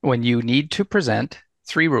when you need to present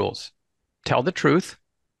three rules: tell the truth,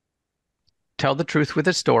 tell the truth with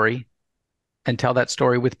a story, and tell that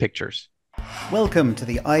story with pictures. Welcome to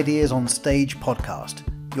the Ideas on Stage podcast,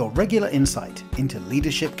 your regular insight into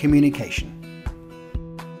leadership communication.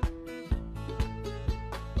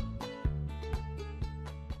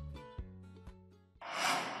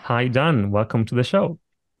 Hi, Dan. Welcome to the show.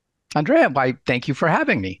 Andrea, thank you for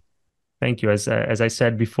having me. Thank you. As I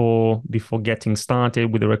said before getting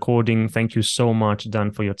started with the recording, thank you so much,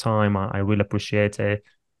 Dan, for your time. I really appreciate it.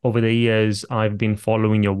 Over the years, I've been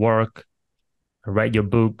following your work. I read your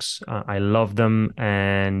books. I love them.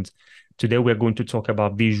 And today we're going to talk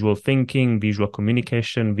about visual thinking, visual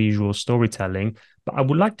communication, visual storytelling. But I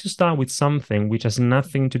would like to start with something which has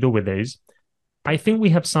nothing to do with this. I think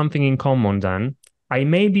we have something in common, Dan. I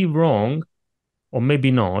may be wrong, or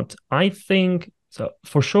maybe not. I think, so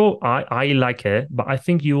for sure, I like it, but I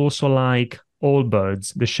think you also like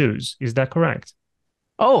Allbirds, the shoes. Is that correct?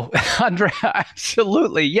 Oh, Andrea,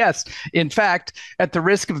 absolutely. Yes. In fact, at the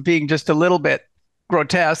risk of being just a little bit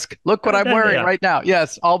grotesque, look what I'm wearing Yeah. right now.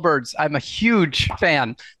 Yes, Allbirds. I'm a huge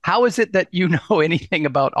fan. How is it that you know anything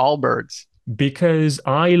about Allbirds? Because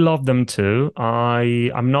I love them too.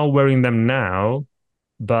 I'm not wearing them now,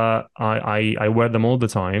 but I wear them all the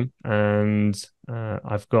time, and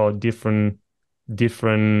I've got different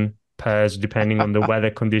pairs depending on the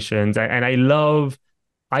weather conditions. And I love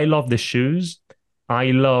the shoes.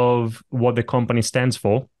 I love what the company stands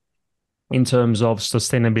for in terms of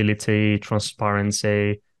sustainability,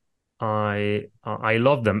 transparency. I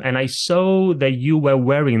love them, and I saw that you were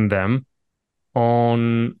wearing them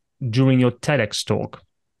on during your TEDx talk.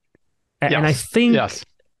 And I Yes. think Yes.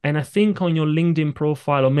 and I think on your LinkedIn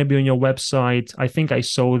profile or maybe on your website, I think I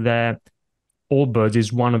saw that Allbirds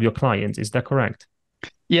is one of your clients. Is that correct?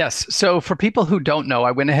 Yes. So for people who don't know,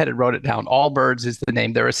 I went ahead and wrote it down. Allbirds is the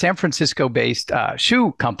name. They're a San Francisco-based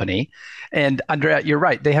shoe company. And Andrea, you're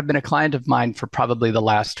right. They have been a client of mine for probably the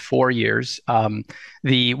last 4 years.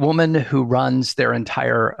 The woman who runs their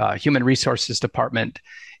entire human resources department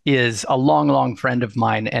is a long, long friend of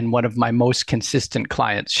mine and one of my most consistent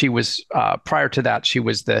clients. She was, prior to that, she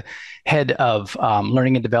was the head of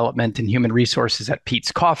learning and development and human resources at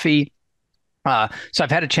Peet's Coffee. So I've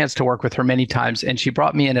had a chance to work with her many times, and she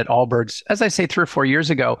brought me in at Allbirds, as I say, 3 or 4 years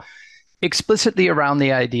ago, explicitly around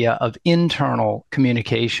the idea of internal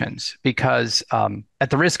communications. Because at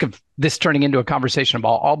the risk of this turning into a conversation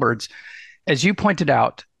about Allbirds, as you pointed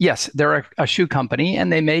out, yes, they're a shoe company,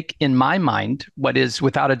 and they make, in my mind, what is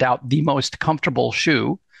without a doubt the most comfortable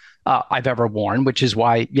shoe I've ever worn, which is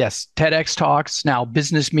why, yes, TEDx talks, now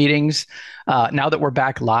business meetings. Now that we're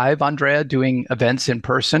back live, Andrea, doing events in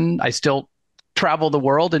person, I still travel the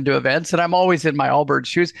world and do events, and I'm always in my Allbirds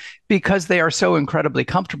shoes because they are so incredibly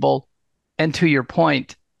comfortable. And to your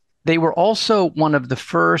point, they were also one of the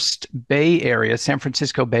first Bay Area, San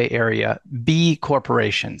Francisco Bay Area B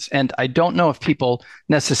corporations. And I don't know if people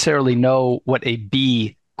necessarily know what a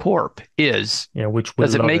B Corp is. Yeah, which will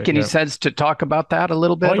Does it love make it. any Yeah. sense to talk about that a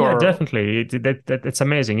little Oh bit? yeah, Or definitely. It's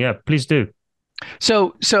amazing. Yeah, please do.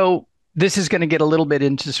 so this is going to get a little bit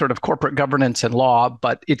into sort of corporate governance and law,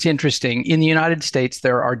 but it's interesting. In the United States,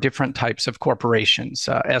 there are different types of corporations,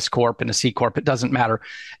 S corp and a C corp. It doesn't matter.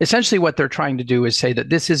 Essentially, what they're trying to do is say that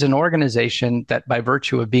this is an organization that, by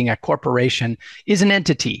virtue of being a corporation, is an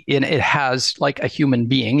entity, and it has, like a human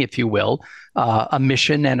being, if you will, a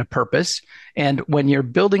mission and a purpose. And when you're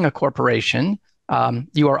building a corporation,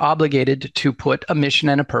 you are obligated to put a mission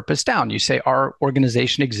and a purpose down. You say, our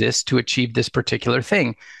organization exists to achieve this particular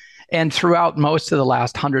thing. And throughout most of the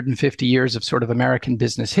last 150 years of sort of American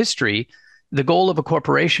business history, the goal of a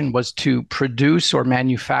corporation was to produce or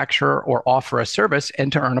manufacture or offer a service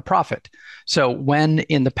and to earn a profit. So when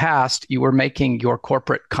in the past you were making your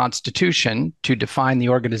corporate constitution to define the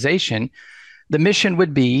organization, the mission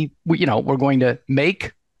would be, we're going to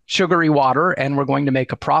make sugary water and we're going to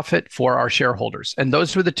make a profit for our shareholders. And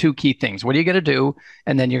those were the two key things. What are you going to do?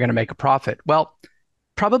 And then you're going to make a profit. Well,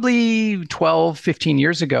 probably 12, 15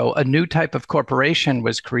 years ago, a new type of corporation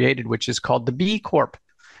was created, which is called the B Corp,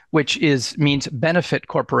 which means benefit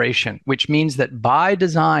corporation, which means that by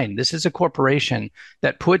design, this is a corporation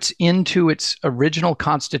that puts into its original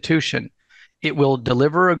constitution, it will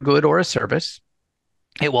deliver a good or a service.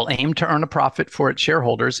 It will aim to earn a profit for its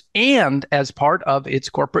shareholders. And as part of its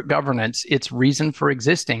corporate governance, its reason for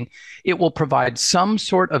existing, it will provide some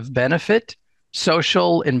sort of benefit,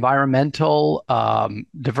 social, environmental,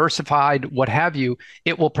 diversified, what have you.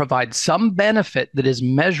 It will provide some benefit that is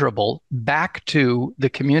measurable back to the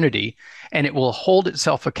community, and it will hold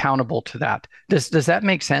itself accountable to that. Does that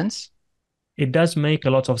make sense? it does make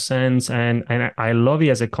a lot of sense, and I love it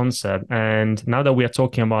as a concept. And now that we are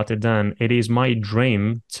talking about it, Dan, it is my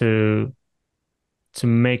dream to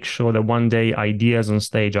make sure that one day Ideas on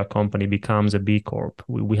Stage, our company, becomes a B Corp.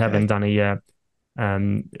 We haven't done it yet.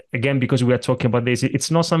 Again, because we are talking about this,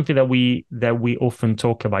 it's not something that we often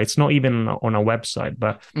talk about. It's not even on our website.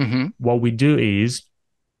 But what we do is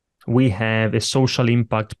we have a social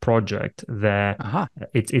impact project that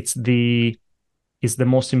it's the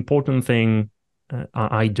most important thing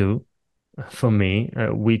I do for me,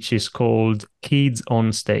 which is called Kids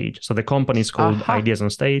on Stage. So the company is called Ideas on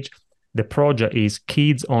Stage. The project is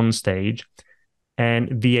Kids on Stage.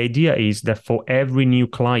 And the idea is that for every new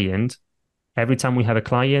client, every time we have a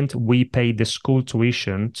client, we pay the school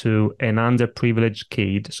tuition to an underprivileged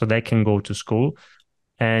kid so they can go to school.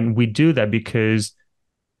 And we do that because,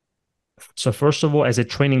 so first of all, as a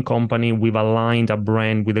training company, we've aligned our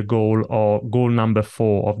brand with the goal number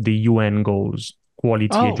 4 of the UN goals, quality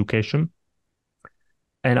education.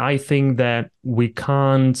 And I think that we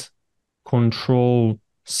can't control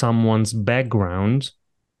someone's background,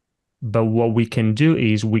 but what we can do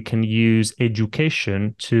is we can use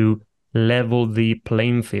education to level the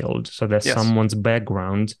playing field so that someone's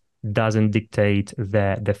background doesn't dictate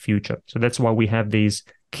their future. So that's why we have this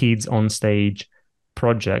Kids on Stage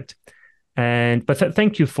project. And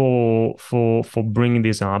thank you for bringing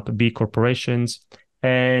this up, B corporations.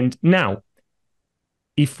 And now,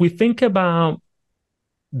 if we think about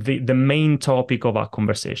the main topic of our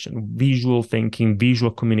conversation, visual thinking,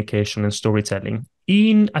 visual communication, and storytelling,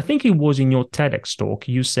 I think it was in your TEDx talk,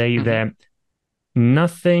 you say that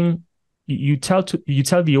nothing, you tell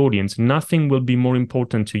the audience, nothing will be more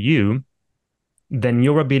important to you than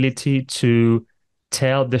your ability to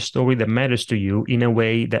tell the story that matters to you in a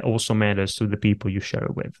way that also matters to the people you share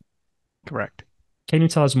it with. Correct. Can you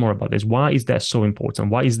tell us more about this? Why is that so important?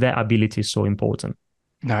 Why is that ability so important?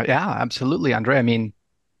 Yeah, absolutely, Andre. I mean,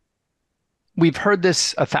 we've heard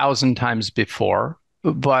this 1,000 times before,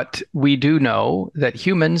 but we do know that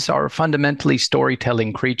humans are fundamentally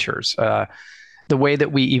storytelling creatures. The way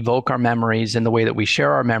that we evoke our memories and the way that we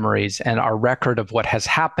share our memories and our record of what has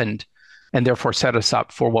happened and therefore set us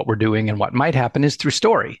up for what we're doing and what might happen is through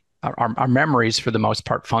story. Our memories, for the most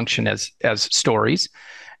part, function as stories,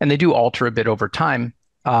 and they do alter a bit over time.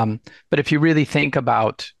 But if you really think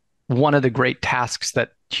about one of the great tasks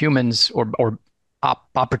that humans or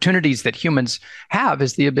opportunities that humans have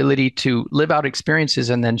is the ability to live out experiences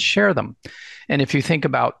and then share them. And if you think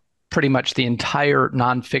about pretty much the entire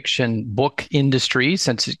nonfiction book industry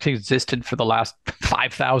since it existed for the last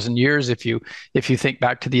 5,000 years, if you think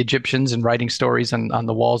back to the Egyptians and writing stories on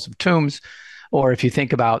the walls of tombs, or if you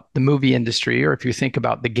think about the movie industry, or if you think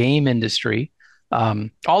about the game industry,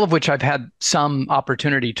 all of which I've had some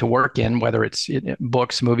opportunity to work in, whether it's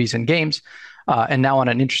books, movies, and games. And now on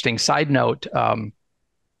an interesting side note,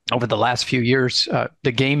 over the last few years,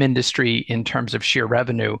 the game industry in terms of sheer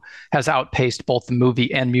revenue has outpaced both the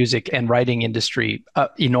movie and music and writing industry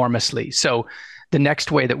enormously. So the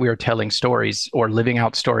next way that we are telling stories or living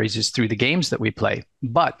out stories is through the games that we play.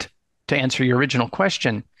 But to answer your original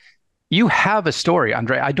question, you have a story,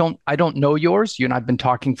 Andre. I don't know yours. You and I've been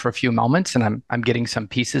talking for a few moments, and I'm getting some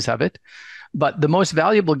pieces of it. But the most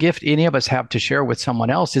valuable gift any of us have to share with someone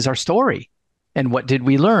else is our story. And what did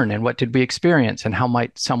we learn and what did we experience and how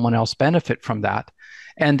might someone else benefit from that?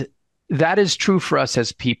 And that is true for us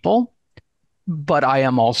as people, but I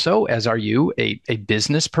am also, as are you, a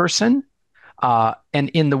business person. And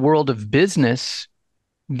in the world of business,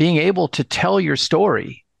 being able to tell your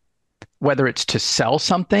story, whether it's to sell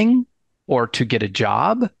something or to get a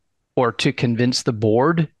job or to convince the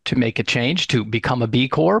board to make a change, to become a B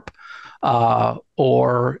Corp,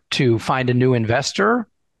 or to find a new investor,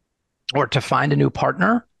 or to find a new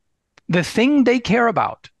partner, the thing they care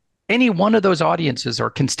about, any one of those audiences or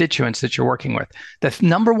constituents that you're working with, the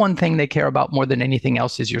number one thing they care about more than anything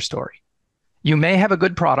else is your story. You may have a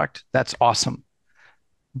good product, that's awesome,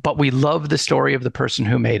 but we love the story of the person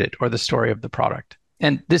who made it or the story of the product.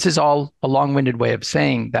 And this is all a long-winded way of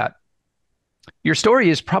saying that your story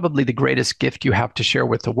is probably the greatest gift you have to share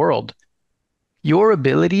with the world. Your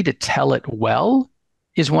ability to tell it well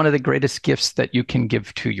is one of the greatest gifts that you can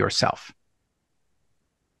give to yourself.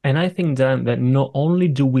 And I think that not only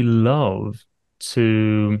do we love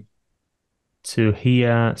to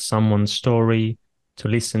hear someone's story, to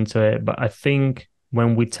listen to it, but I think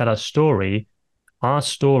when we tell a story, our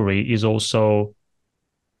story is also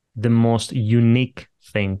the most unique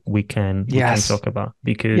thing we can talk about,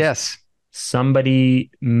 because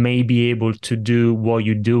somebody may be able to do what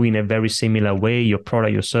you do in a very similar way, your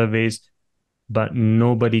product, your service, but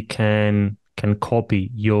nobody can copy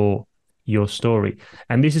your your story.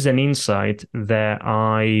 And this is an insight that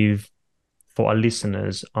for our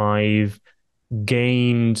listeners, I've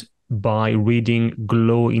gained by reading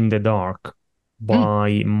Glow in the Dark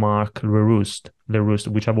by Mark Leroust,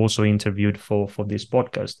 which I've also interviewed for this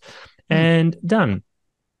podcast. And Dan,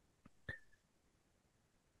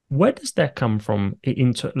 where does that come from?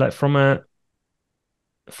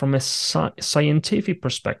 From a scientific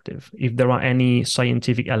perspective, if there are any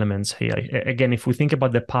scientific elements here, again, if we think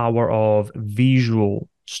about the power of visual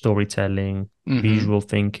storytelling, visual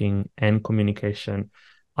thinking, and communication,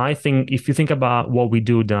 I think if you think about what we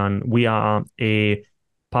do, Dan, we are a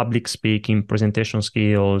public speaking, presentation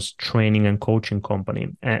skills, training and coaching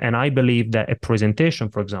company. And I believe that a presentation,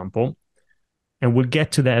 for example, and we'll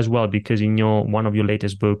get to that as well, because in one of your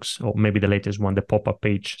latest books, or maybe the latest one, the pop-up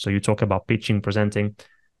pitch, so you talk about pitching, presenting.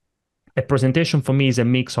 A presentation for me is a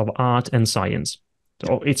mix of art and science.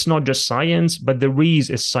 So it's not just science, but there is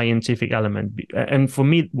a scientific element. And for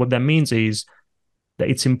me, what that means is that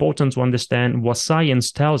it's important to understand what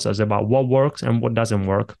science tells us about what works and what doesn't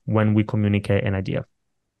work when we communicate an idea.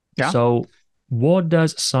 Yeah. So what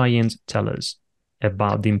does science tell us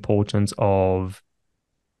about the importance of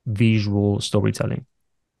visual storytelling?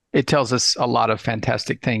 It tells us a lot of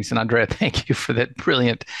fantastic things. And Andrea, thank you for that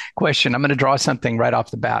brilliant question. I'm going to draw something right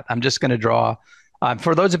off the bat. I'm just going to draw,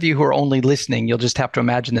 for those of you who are only listening, you'll just have to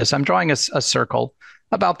imagine this. I'm drawing a circle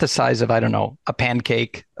about the size of, I don't know, a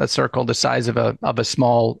pancake, a circle the size of a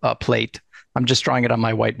small plate. I'm just drawing it on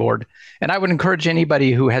my whiteboard. And I would encourage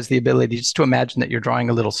anybody who has the ability just to imagine that you're drawing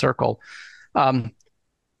a little circle.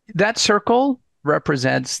 That circle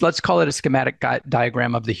represents, let's call it a schematic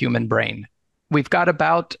diagram of the human brain. We've got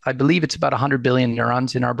about, I believe it's about 100 billion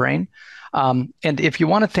neurons in our brain. And if you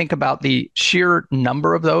want to think about the sheer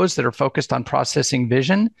number of those that are focused on processing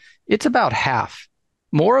vision, it's about half.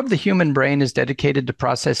 More of the human brain is dedicated to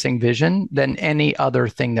processing vision than any other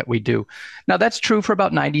thing that we do. Now, that's true for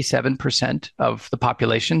about 97% of the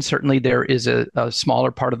population. Certainly, there is a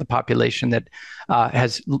smaller part of the population that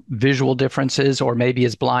has visual differences or maybe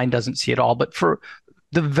is blind, doesn't see at all. But for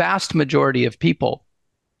the vast majority of people,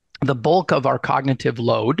 the bulk of our cognitive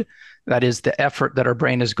load, that is the effort that our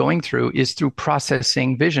brain is going through, is through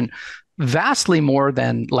processing vision. Vastly more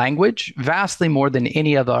than language, vastly more than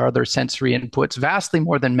any of our other sensory inputs, vastly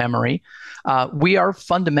more than memory. We are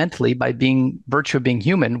fundamentally, by virtue of being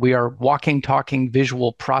human, we are walking, talking,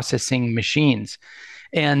 visual processing machines.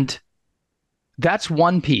 And that's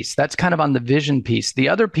one piece. That's kind of on the vision piece. The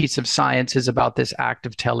other piece of science is about this act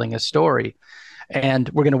of telling a story. And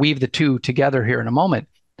we're going to weave the two together here in a moment.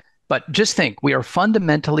 But just think, we are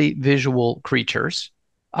fundamentally visual creatures.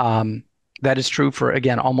 That is true for,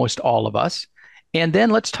 again, almost all of us. And then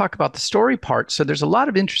let's talk about the story part. So there's a lot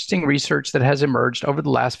of interesting research that has emerged over the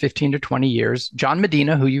last 15 to 20 years. John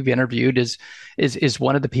Medina, who you've interviewed, is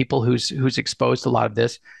one of the people who's exposed a lot of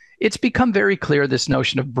this. It's become very clear, this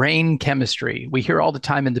notion of brain chemistry. We hear all the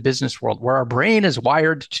time in the business world where our brain is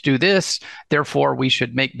wired to do this, therefore we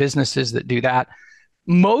should make businesses that do that.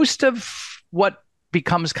 Most of what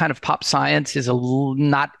becomes kind of pop science is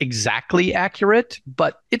not exactly accurate,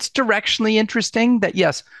 but it's directionally interesting that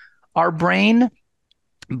yes, our brain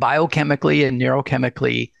biochemically and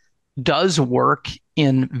neurochemically does work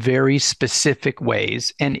in very specific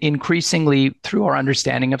ways. And increasingly through our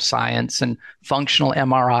understanding of science and functional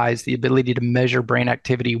MRIs, the ability to measure brain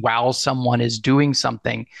activity while someone is doing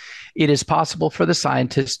something, it is possible for the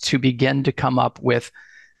scientists to begin to come up with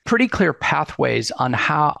pretty clear pathways on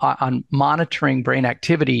monitoring brain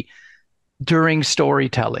activity during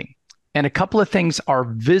storytelling. And a couple of things are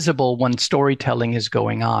visible when storytelling is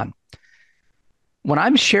going on. When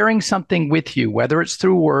I'm sharing something with you, whether it's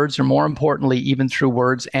through words or more importantly, even through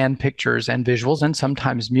words and pictures and visuals and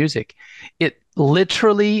sometimes music, it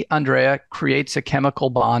literally, Andrea, creates a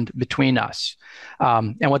chemical bond between us.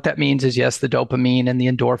 And what that means is, yes, the dopamine and the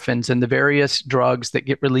endorphins and the various drugs that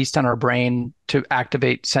get released on our brain to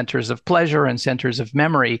activate centers of pleasure and centers of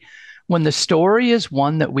memory. When the story is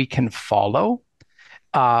one that we can follow,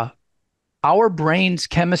 our brain's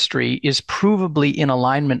chemistry is provably in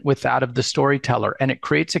alignment with that of the storyteller, and it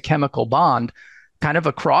creates a chemical bond kind of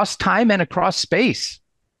across time and across space,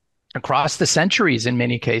 across the centuries in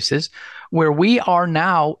many cases, where we are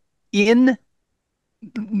now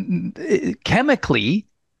chemically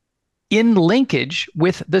in linkage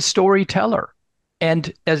with the storyteller.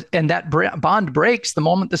 And that bond breaks the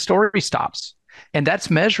moment the story stops. And that's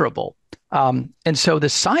measurable. And so the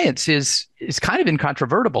science is kind of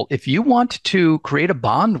incontrovertible. If you want to create a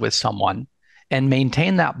bond with someone and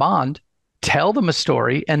maintain that bond, tell them a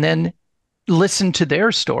story and then listen to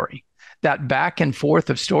their story. That back and forth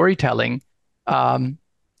of storytelling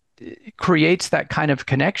creates that kind of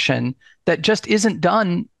connection that just isn't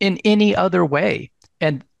done in any other way.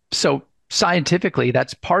 And so scientifically,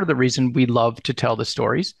 that's part of the reason we love to tell the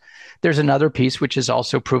stories. There's another piece which is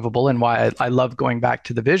also provable and why I love going back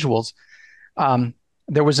to the visuals.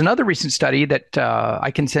 There was another recent study that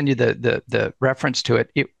I can send you the reference to it.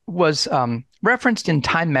 It was referenced in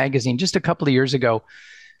Time magazine just a couple of years ago,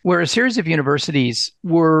 where a series of universities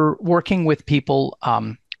were working with people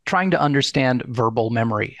trying to understand verbal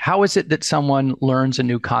memory. How is it that someone learns a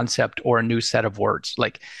new concept or a new set of words?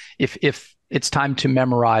 Like if it's time to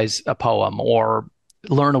memorize a poem or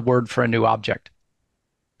learn a word for a new object.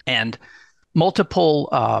 And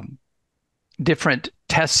multiple different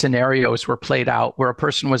test scenarios were played out where a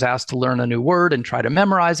person was asked to learn a new word and try to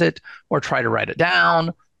memorize it, or try to write it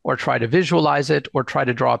down, or try to visualize it, or try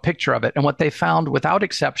to draw a picture of it. And what they found without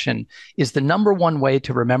exception is the number one way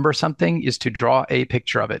to remember something is to draw a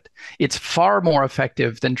picture of it. It's far more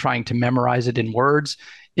effective than trying to memorize it in words.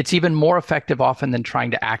 It's even more effective often than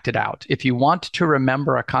trying to act it out. If you want to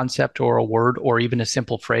remember a concept or a word or even a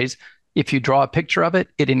simple phrase, if you draw a picture of it,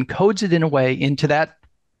 it encodes it in a way into that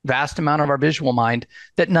vast amount of our visual mind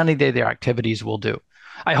that none of the other activities will do.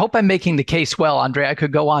 I hope I'm making the case well, Andre. I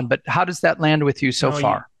could go on, but how does that land with you so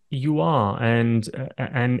far? You are, and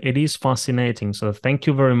it is fascinating. So thank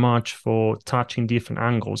you very much for touching different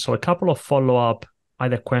angles. So a couple of follow-up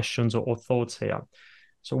either questions or thoughts here.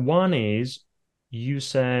 So one is, you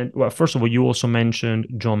said, well, first of all, you also mentioned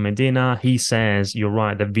John Medina. He says, you're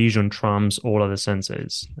right, that vision trumps all other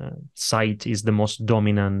senses. Sight is the most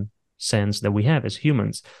dominant sense that we have as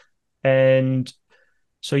humans. And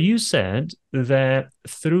so you said that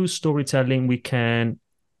through storytelling, we can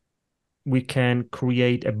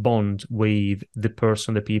create a bond with the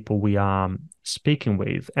person, the people we are speaking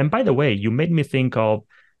with. And by the way, you made me think of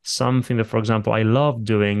something that, for example, I love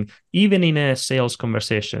doing, even in a sales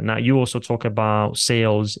conversation. Now, you also talk about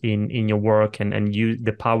sales in your work and you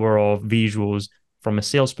the power of visuals from a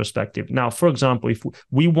sales perspective. Now, for example, if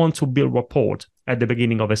we want to build rapport at the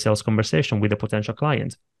beginning of a sales conversation with a potential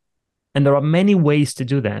client, and there are many ways to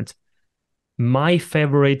do that. My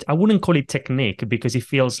favorite, I wouldn't call it technique because it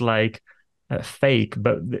feels like fake,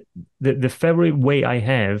 but the favorite way I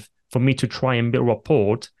have for me to try and build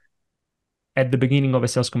rapport at the beginning of a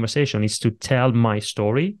sales conversation is to tell my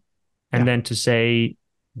story and then to say,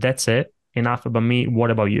 that's it, enough about me,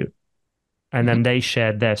 what about you? And then they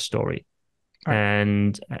share their story. Right.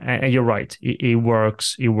 And you're right, it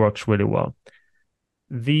works really well.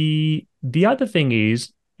 The other thing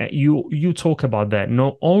is, you talk about that.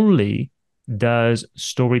 Not only does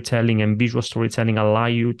storytelling and visual storytelling allow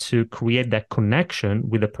you to create that connection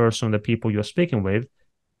with the person, the people you're speaking with,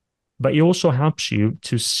 but it also helps you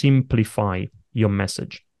to simplify your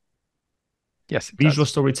message. Yes, visual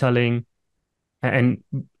storytelling and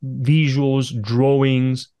visuals,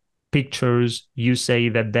 drawings, pictures, you say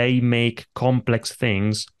that they make complex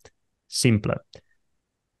things simpler.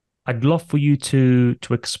 I'd love for you to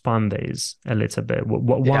expand these a little bit.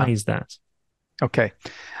 Why is that? Okay.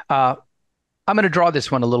 I'm going to draw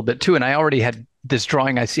this one a little bit too, and I already had this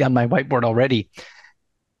drawing I see on my whiteboard already.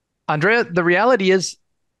 Andrea, the reality is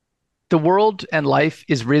the world and life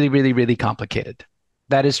is really, really, really complicated.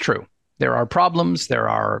 That is true. There are problems, there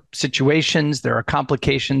are situations, there are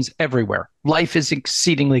complications everywhere. Life is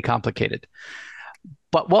exceedingly complicated.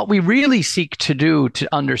 But what we really seek to do to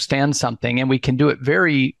understand something, and we can do it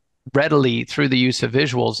very readily through the use of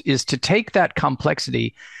visuals, is to take that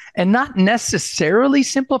complexity and not necessarily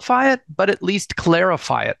simplify it, but at least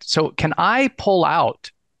clarify it. So can I pull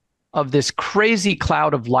out of this crazy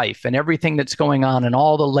cloud of life and everything that's going on and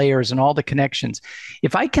all the layers and all the connections,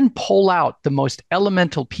 if I can pull out the most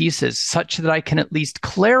elemental pieces such that I can at least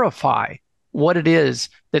clarify what it is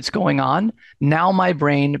that's going on, now my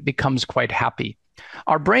brain becomes quite happy.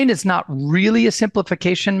 Our brain is not really a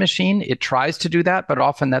simplification machine. It tries to do that, but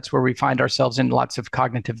often that's where we find ourselves in lots of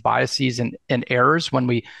cognitive biases and errors when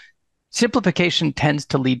we simplification tends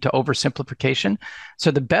to lead to oversimplification.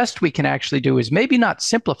 So the best we can actually do is maybe not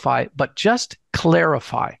simplify, but just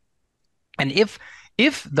clarify. And if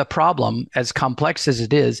the problem, as complex as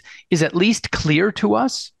it is at least clear to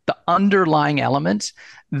us, the underlying elements,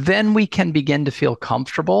 then we can begin to feel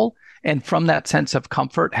comfortable. And from that sense of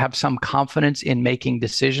comfort, have some confidence in making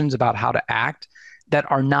decisions about how to act that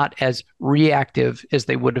are not as reactive as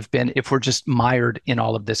they would have been if we're just mired in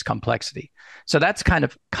all of this complexity. So that's kind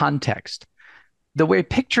of context. The way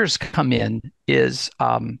pictures come in is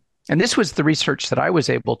And this was the research that I was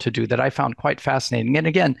able to do that I found quite fascinating. And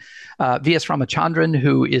again, V.S. Ramachandran,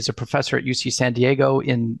 who is a professor at UC San Diego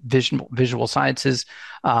in visual sciences,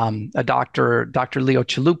 Dr. Leo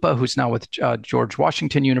Chalupa, who's now with George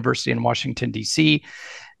Washington University in Washington, D.C.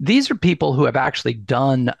 These are people who have actually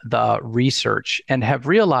done the research and have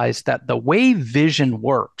realized that the way vision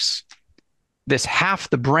works, this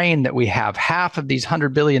half the brain that we have, half of these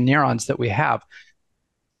 100 billion neurons that we have,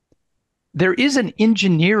 there is an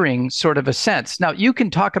engineering sort of a sense. Now, you can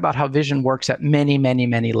talk about how vision works at many, many,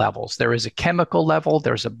 many levels. There is a chemical level,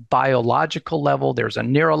 there's a biological level, there's a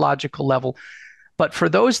neurological level. But for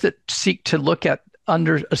those that seek to look at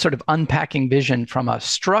under a sort of unpacking vision from a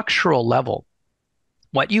structural level,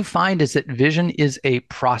 what you find is that vision is a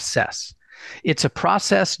process. It's a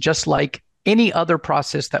process just like any other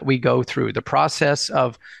process that we go through, the process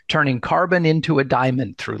of turning carbon into a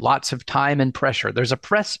diamond through lots of time and pressure. There's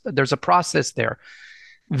a process there.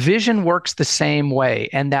 Vision works the same way,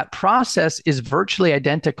 and that process is virtually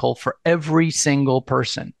identical for every single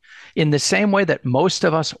person. In the same way that most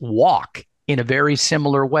of us walk in a very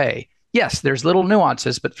similar way. Yes, there's little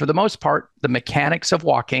nuances, but for the most part, the mechanics of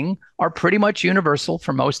walking are pretty much universal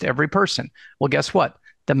for most every person. Well, guess what?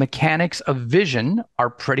 The mechanics of vision are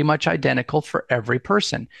pretty much identical for every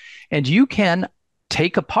person. And you can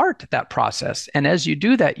take apart that process. And as you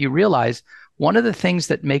do that, you realize one of the things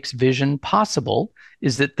that makes vision possible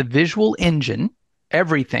is that the visual engine,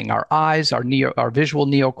 everything, our eyes, our visual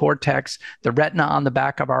neocortex, the retina on the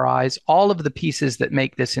back of our eyes, all of the pieces that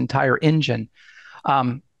make this entire engine,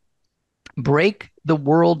 break the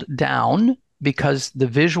world down because the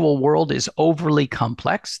visual world is overly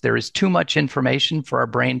complex. There is too much information for our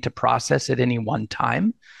brain to process at any one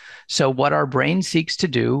time. So what our brain seeks to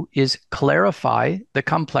do is clarify the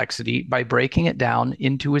complexity by breaking it down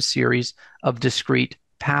into a series of discrete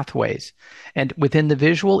pathways. And within the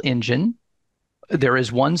visual engine, there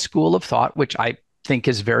is one school of thought, which I think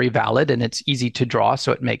is very valid and it's easy to draw,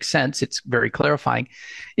 so it makes sense. It's very clarifying,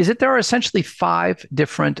 is that there are essentially 5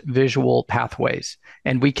 different visual pathways,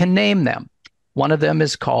 and we can name them. One of them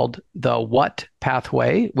is called the what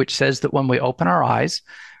pathway, which says that when we open our eyes,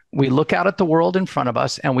 we look out at the world in front of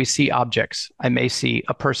us and we see objects. I may see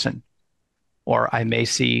a person, or I may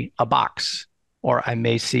see a box, or I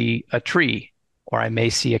may see a tree, or I may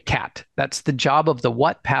see a cat. That's the job of the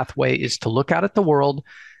what pathway, is to look out at the world,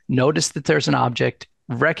 notice that there's an object,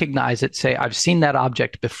 recognize it, say, I've seen that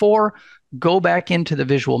object before, go back into the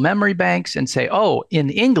visual memory banks and say, oh, in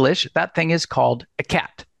English, that thing is called a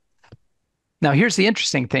cat. Now, here's the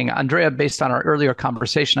interesting thing. Andrea, based on our earlier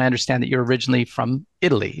conversation, I understand that you're originally from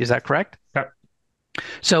Italy. Is that correct? Yeah.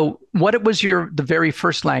 So what was the very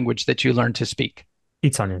first language that you learned to speak?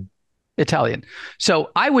 Italian. Italian.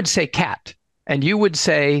 So I would say cat, and you would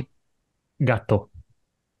say? Gatto.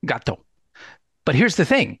 Gatto. But here's the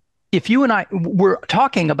thing. If you and I were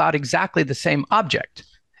talking about exactly the same object,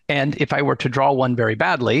 and if I were to draw one very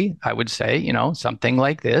badly, I would say, something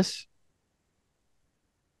like this.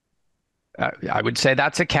 I would say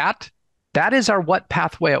that's a cat. That is our what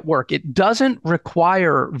pathway at work. It doesn't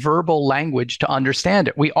require verbal language to understand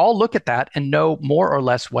it. We all look at that and know more or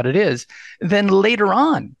less what it is. Then later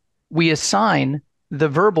on, we assign the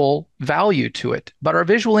verbal value to it. But our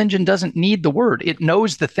visual engine doesn't need the word. It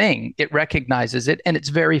knows the thing, it recognizes it, and it's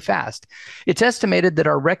very fast. It's estimated that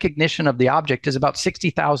our recognition of the object is about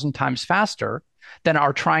 60,000 times faster than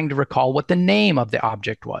our trying to recall what the name of the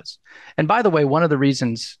object was. And by the way, one of the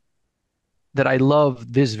reasons that I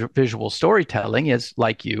love this visual storytelling is,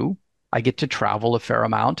 like you, I get to travel a fair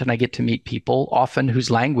amount and I get to meet people often whose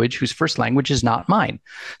first language is not mine.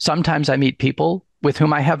 Sometimes I meet people with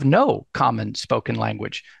whom I have no common spoken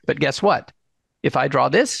language. But guess what? If I draw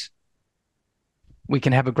this, we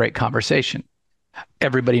can have a great conversation.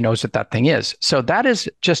 Everybody knows what that thing is. So that is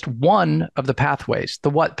just one of the pathways, the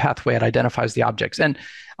what pathway. It identifies the objects. And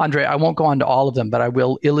Andre, I won't go on to all of them, but I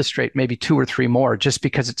will illustrate maybe 2 or 3 more just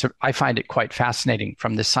because I find it quite fascinating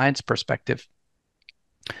from the science perspective.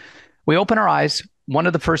 We open our eyes. One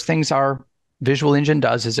of the first things our visual engine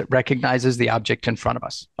does is it recognizes the object in front of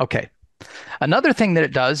us. Okay. Another thing that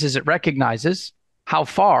it does is it recognizes how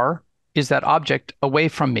far is that object away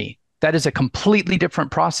from me. That is a completely different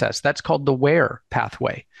process. That's called the where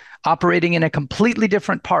pathway, operating in a completely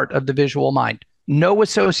different part of the visual mind. No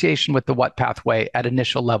association with the what pathway at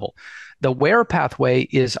initial level. The where pathway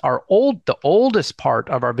is the oldest part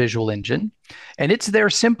of our visual engine, and it's there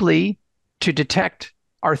simply to detect,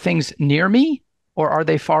 are things near me or are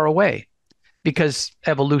they far away? Because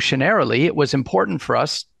evolutionarily, it was important for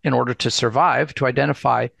us, in order to survive, to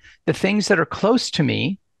identify the things that are close to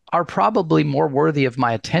me are probably more worthy of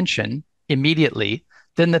my attention immediately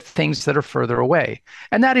than the things that are further away.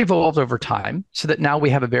 And that evolved over time so that now we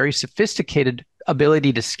have a very sophisticated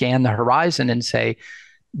ability to scan the horizon and say,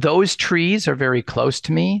 those trees are very close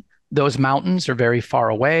to me. Those mountains are very far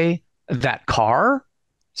away. That car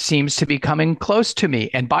seems to be coming close to me.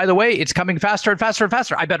 And by the way, it's coming faster and faster and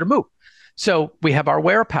faster. I better move. So we have our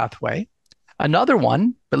where pathway. Another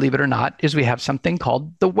one, believe it or not, is we have something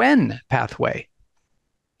called the when pathway.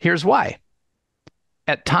 Here's why.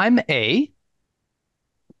 At time A,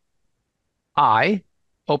 I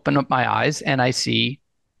open up my eyes and I see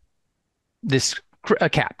a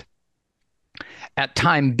cat. At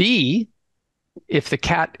time B, if the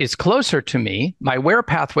cat is closer to me, my where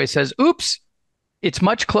pathway says, oops, it's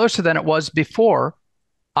much closer than it was before.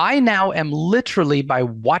 I now am literally, by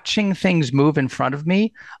watching things move in front of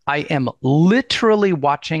me, I am literally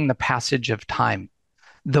watching the passage of time.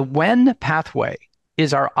 The when pathway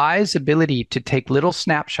is our eye's ability to take little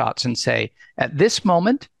snapshots and say, at this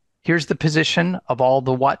moment, here's the position of all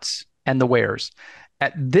the whats and the wheres.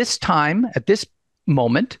 At this time, at this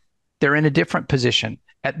moment, they're in a different position.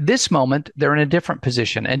 At this moment, they're in a different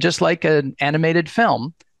position. And just like an animated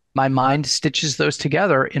film, my mind stitches those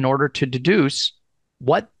together in order to deduce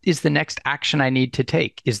what is the next action I need to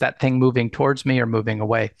take. Is that thing moving towards me or moving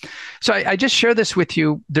away? So I just share this with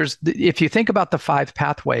you. If you think about the 5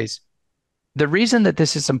 pathways, the reason that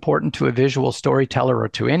this is important to a visual storyteller or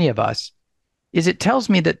to any of us is it tells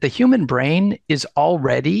me that the human brain is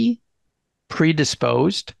already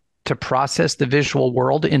predisposed to process the visual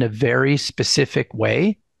world in a very specific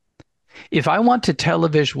way. If I want to tell a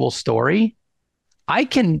visual story, I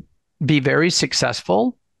can be very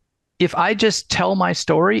successful if I just tell my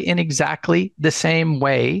story in exactly the same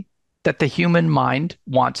way that the human mind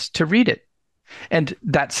wants to read it. And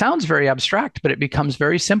that sounds very abstract, but it becomes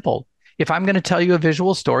very simple. If I'm going to tell you a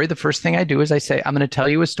visual story, the first thing I do is I say, I'm going to tell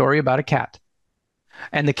you a story about a cat.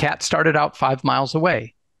 And the cat started out 5 miles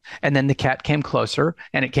away. And then the cat came closer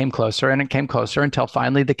and it came closer and it came closer until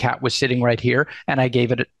finally the cat was sitting right here. And I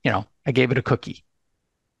gave it a cookie.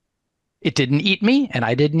 It didn't eat me and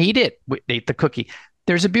I didn't eat it. It ate the cookie.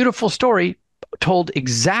 There's a beautiful story told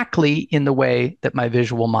exactly in the way that my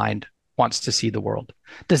visual mind wants to see the world.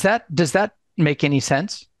 Does that make any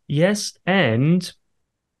sense? Yes. And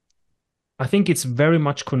I think it's very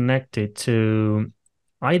much connected to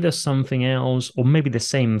either something else or maybe the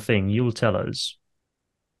same thing. You'll tell us.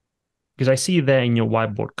 Because I see there in your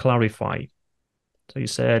whiteboard, clarify. So you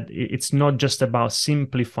said it's not just about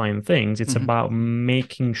simplifying things, it's about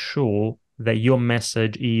making sure that your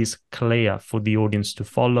message is clear for the audience to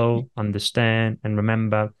follow, understand, and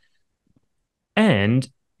remember. And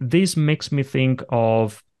this makes me think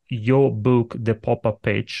of your book, The Pop-Up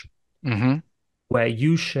Pitch, where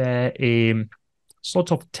you share a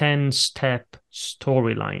sort of 10-step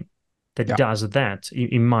storyline that does that.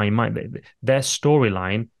 In my mind, their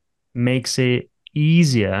storyline makes it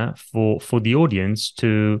easier for the audience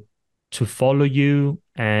to follow you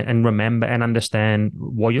and remember and understand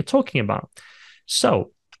what you're talking about.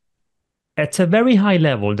 So at a very high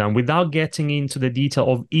level, Dan, without getting into the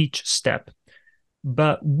detail of each step,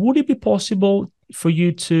 but would it be possible for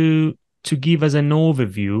you to give us an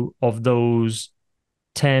overview of those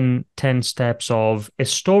 10 steps of a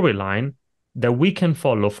storyline that we can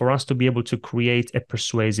follow for us to be able to create a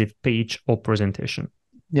persuasive pitch or presentation?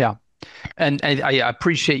 Yeah. And I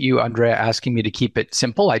appreciate you, Andrea, asking me to keep it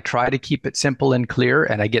simple. I try to keep it simple and clear,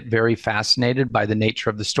 and I get very fascinated by the nature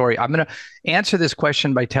of the story. I'm going to answer this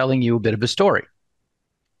question by telling you a bit of a story.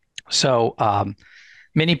 So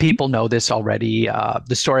many people know this already.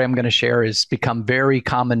 The story I'm going to share has become very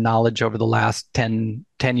common knowledge over the last 10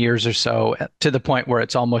 years or so, to the point where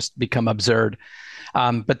it's almost become absurd.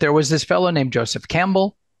 But there was this fellow named Joseph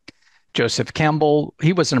Campbell. Joseph Campbell,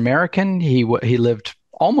 he was an American. He lived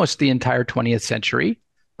almost the entire 20th century.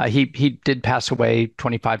 He did pass away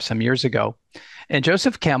 25 some years ago. And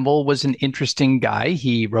Joseph Campbell was an interesting guy.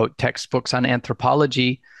 He wrote textbooks on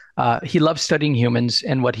anthropology. He loved studying humans,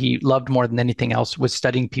 and what he loved more than anything else was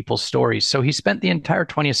studying people's stories. So he spent the entire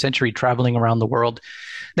 20th century traveling around the world.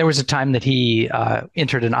 There was a time that he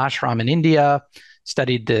entered an ashram in India,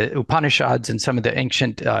 studied the Upanishads and some of the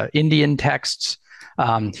ancient Indian texts.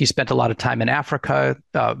 He spent a lot of time in Africa,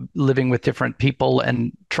 living with different people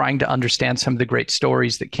and trying to understand some of the great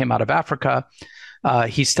stories that came out of Africa.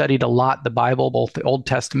 He studied a lot the Bible, both the Old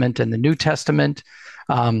Testament and the New Testament.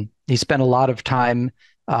 He spent a lot of time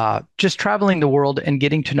just traveling the world and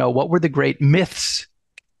getting to know what were the great myths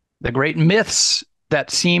that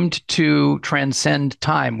seemed to transcend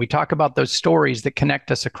time. We talk about those stories that connect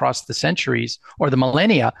us across the centuries or the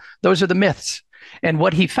millennia. Those are the myths. And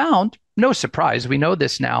what he found, no surprise, we know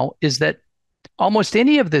this now, is that almost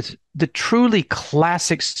any of the truly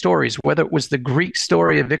classic stories, whether it was the Greek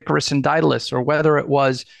story of Icarus and Daedalus, or whether it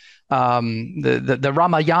was the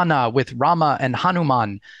Ramayana with Rama and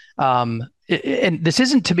Hanuman. And this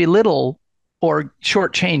isn't to belittle or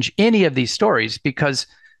shortchange any of these stories, because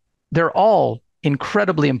they're all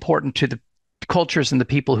incredibly important to the cultures and the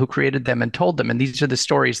people who created them and told them. And these are the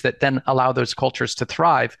stories that then allow those cultures to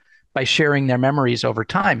thrive by sharing their memories over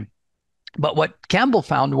time. But what Campbell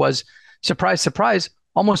found was, surprise, surprise,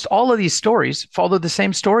 almost all of these stories follow the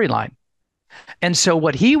same storyline. And so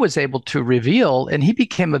what he was able to reveal, and he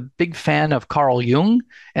became a big fan of Carl Jung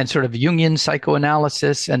and sort of Jungian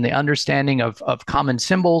psychoanalysis and the understanding of common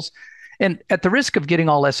symbols. And at the risk of getting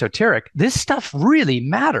all esoteric, this stuff really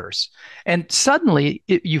matters. And suddenly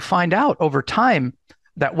you find out over time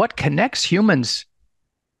that what connects humans,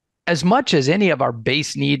 as much as any of our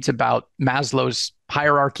base needs about Maslow's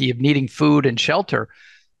hierarchy of needing food and shelter,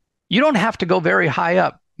 you don't have to go very high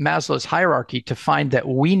up Maslow's hierarchy to find that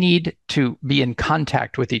we need to be in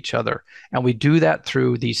contact with each other. And we do that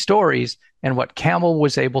through these stories. And what Campbell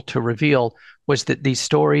was able to reveal was that these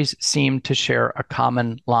stories seem to share a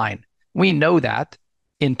common line. We know that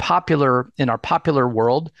in our popular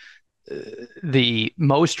world, the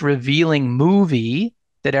most revealing movie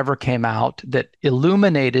that ever came out that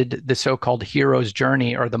illuminated the so-called hero's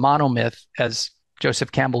journey, or the monomyth, as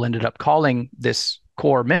Joseph Campbell ended up calling this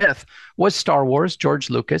core myth, was Star Wars. George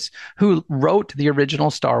Lucas, who wrote the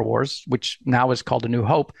original Star Wars, which now is called A New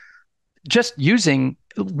Hope, just using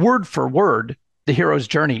word for word the hero's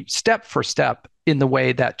journey, step for step, in the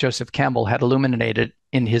way that Joseph Campbell had illuminated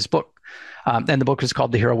in his book. And the book is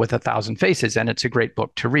called The Hero with a Thousand Faces, and it's a great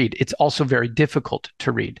book to read. It's also very difficult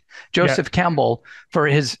to read. Joseph Campbell, for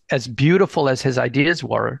as beautiful as his ideas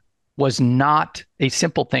were, was not a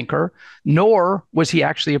simple thinker, nor was he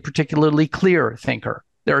actually a particularly clear thinker.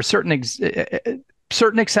 There are certain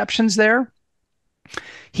exceptions there.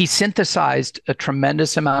 He synthesized a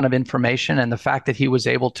tremendous amount of information, and the fact that he was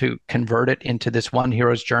able to convert it into this one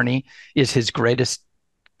hero's journey is his greatest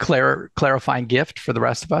clarifying gift for the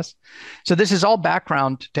rest of us. So this is all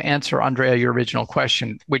background to answer, Andrea, your original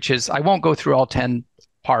question, which is, I won't go through all 10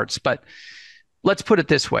 parts, but let's put it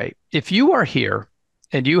this way. If you are here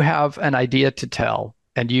and you have an idea to tell,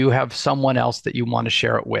 and you have someone else that you want to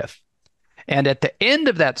share it with, and at the end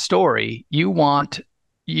of that story, you want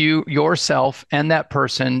yourself and that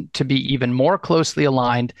person to be even more closely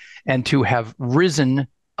aligned and to have risen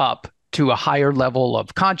up to a higher level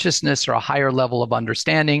of consciousness or a higher level of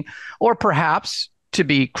understanding, or perhaps, to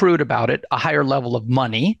be crude about it, a higher level of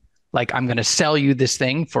money, like I'm going to sell you this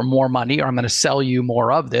thing for more money, or I'm going to sell you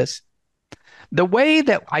more of this. The way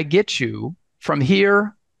that I get you from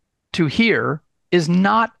here to here is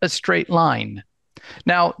not a straight line.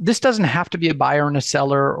 Now, this doesn't have to be a buyer and a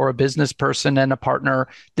seller, or a business person and a partner.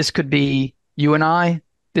 This could be you and I.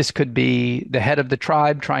 This could be the head of the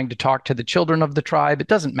tribe trying to talk to the children of the tribe. It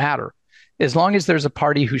doesn't matter, as long as there's a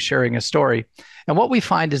party who's sharing a story. And what we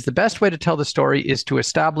find is the best way to tell the story is to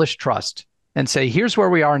establish trust and say, here's where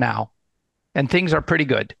we are now, and things are pretty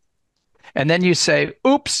good. And then you say,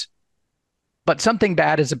 oops, but something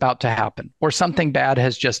bad is about to happen, or something bad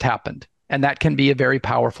has just happened. And that can be a very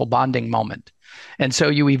powerful bonding moment. And so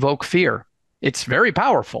you evoke fear. It's very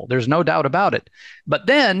powerful. There's no doubt about it. But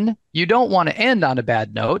then you don't want to end on a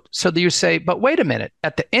bad note. So that you say, but wait a minute,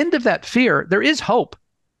 at the end of that fear, there is hope.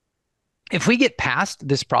 If we get past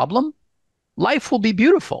this problem, life will be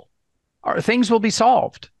beautiful. Things will be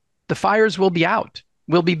solved. The fires will be out.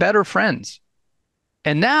 We'll be better friends.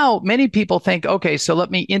 And now many people think, okay, so let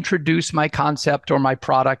me introduce my concept or my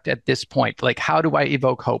product at this point. Like, how do I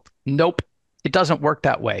evoke hope? Nope, it doesn't work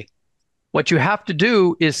that way. What you have to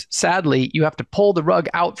do is, sadly, you have to pull the rug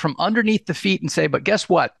out from underneath the feet and say, but guess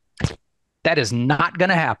what? That is not going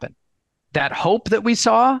to happen. That hope that we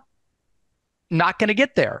saw, not going to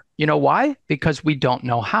get there. You know why? Because we don't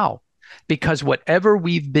know how. Because whatever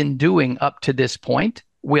we've been doing up to this point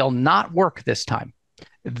will not work this time.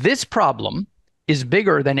 This problem is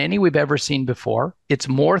bigger than any we've ever seen before. It's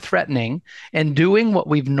more threatening, and doing what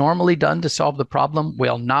we've normally done to solve the problem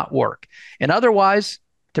will not work. And otherwise,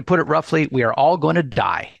 to put it roughly, we are all going to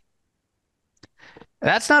die.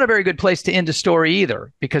 That's not a very good place to end a story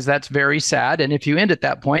either, because that's very sad. And if you end at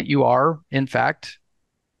that point, you are, in fact,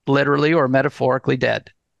 literally or metaphorically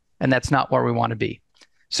dead. And that's not where we want to be.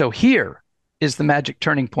 So here is the magic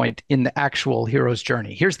turning point in the actual hero's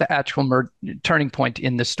journey. Here's the actual turning point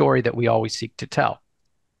in the story that we always seek to tell.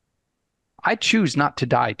 I choose not to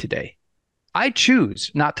die today. I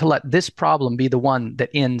choose not to let this problem be the one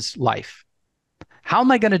that ends life. How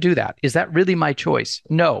am I going to do that? Is that really my choice?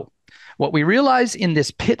 No. What we realize in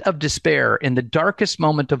this pit of despair, in the darkest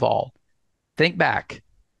moment of all, think back.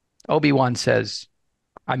 Obi-Wan says,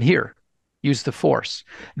 I'm here. Use the Force.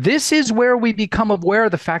 This is where we become aware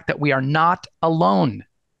of the fact that we are not alone.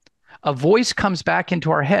 A voice comes back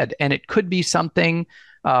into our head, and it could be something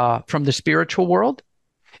from the spiritual world.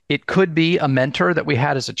 It could be a mentor that we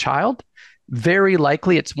had as a child. Very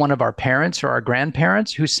likely it's one of our parents or our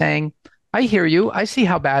grandparents who's saying, I hear you. I see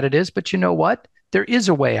how bad it is, but you know what? There is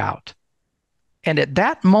a way out. And at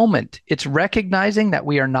that moment, it's recognizing that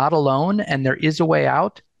we are not alone and there is a way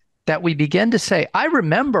out, that we begin to say, I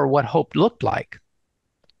remember what hope looked like.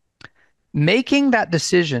 Making that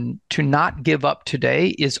decision to not give up today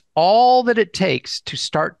is all that it takes to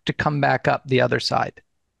start to come back up the other side.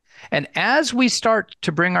 And as we start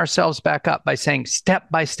to bring ourselves back up by saying, step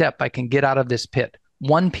by step, I can get out of this pit,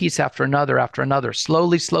 one piece after another,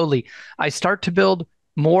 slowly, slowly, I start to build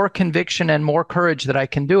more conviction and more courage that I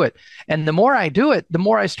can do it. And the more I do it, the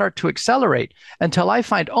more I start to accelerate until I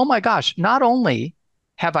find, oh my gosh, not only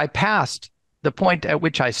have I passed the point at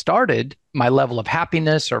which I started, my level of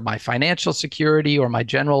happiness or my financial security or my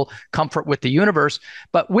general comfort with the universe,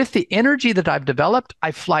 but with the energy that I've developed,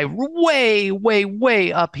 I fly way, way,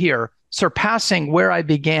 way up here, surpassing where I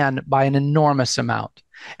began by an enormous amount.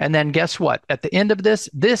 And then guess what? At the end of this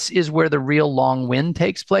is where the real long win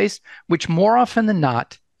takes place, which more often than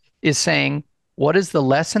not is saying, what is the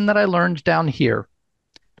lesson that I learned down here,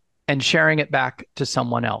 and sharing it back to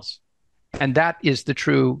someone else. And that is the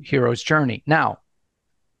true hero's journey. Now,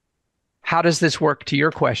 how does this work to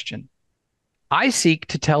your question? I seek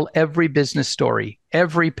to tell every business story,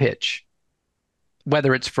 every pitch,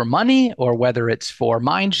 whether it's for money or whether it's for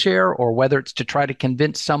mind share or whether it's to try to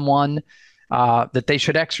convince someone that they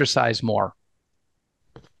should exercise more.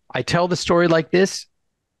 I tell the story like this.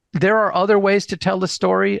 There are other ways to tell the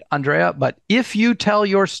story, Andrea, but if you tell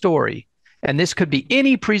your story, and this could be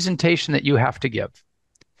any presentation that you have to give,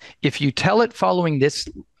 if you tell it following this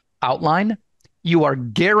outline, you are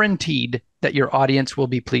guaranteed that your audience will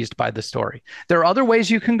be pleased by the story. There are other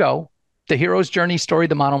ways you can go. The hero's journey story,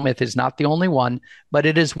 the monomyth, is not the only one, but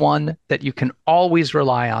it is one that you can always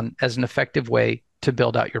rely on as an effective way to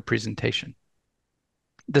build out your presentation.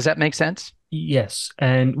 Does that make sense? Yes.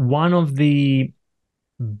 And one of the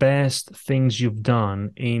best things you've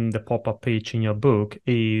done in the pop-up pitch in your book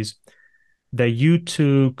is that you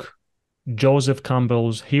took Joseph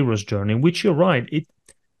Campbell's hero's journey, which you're right.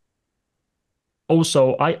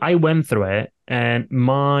 I went through it, and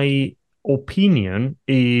my opinion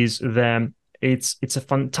is that it's a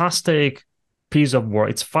fantastic piece of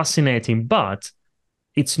work. It's fascinating, but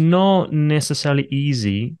it's not necessarily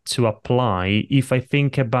easy to apply if I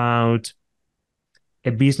think about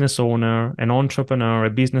a business owner, an entrepreneur, a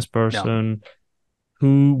business person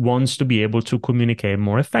who wants to be able to communicate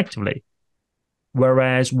more effectively.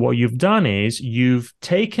 Whereas what you've done is you've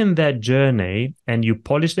taken that journey and you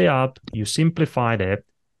polished it up, you simplified it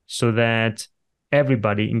so that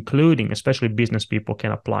everybody, including especially business people,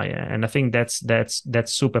 can apply it. And I think that's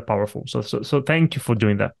super powerful. So thank you for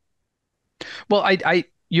doing that. Well,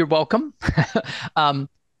 you're welcome. I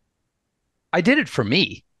did it for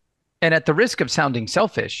me. And at the risk of sounding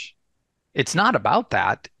selfish, it's not about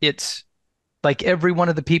that. It's like every one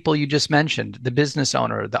of the people you just mentioned, the business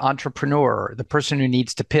owner, the entrepreneur, the person who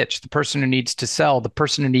needs to pitch, the person who needs to sell, the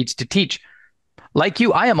person who needs to teach. Like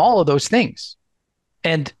you, I am all of those things.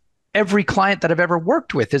 And every client that I've ever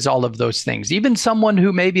worked with is all of those things. Even someone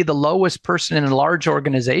who may be the lowest person in a large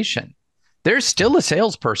organization, they're still a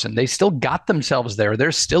salesperson. They still got themselves there.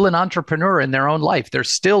 They're still an entrepreneur in their own life. They're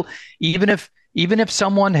still, even if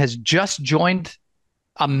someone has just joined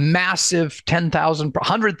a massive 10,000,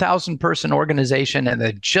 100,000 person organization and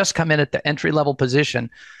they just come in at the entry-level position,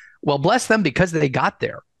 well, bless them, because they got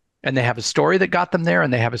there and they have a story that got them there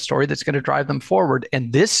and they have a story that's going to drive them forward.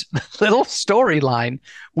 And this little storyline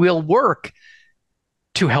will work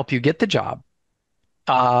to help you get the job,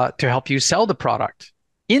 to help you sell the product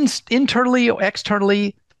internally or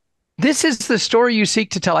externally. This is the story you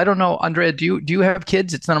seek to tell. I don't know, Andrea, do you have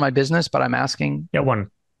kids? It's none of my business, but I'm asking. Yeah,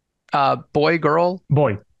 one. Boy, girl?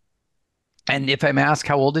 Boy. And if I may ask,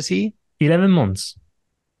 how old is he? 11 months.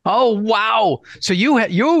 Oh, wow. So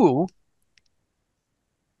you,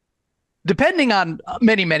 depending on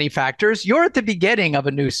many, many factors, you're at the beginning of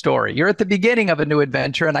a new story. You're at the beginning of a new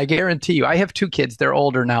adventure. And I guarantee you, I have two kids. They're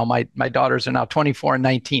older now. My daughters are now 24 and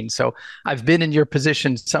 19. So I've been in your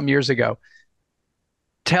position some years ago.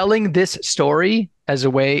 Telling this story as a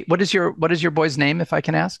way, what is your boy's name, if I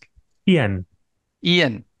can ask? Ian.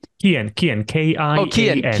 Kian. K-I-A-N. Oh,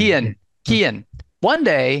 Kian. One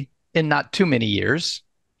day, in not too many years,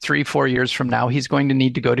 3-4 years from now, he's going to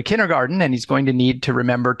need to go to kindergarten, and he's going to need to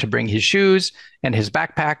remember to bring his shoes and his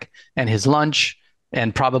backpack and his lunch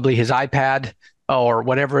and probably his iPad or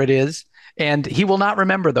whatever it is. And he will not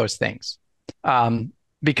remember those things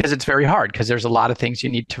because it's very hard, because there's a lot of things you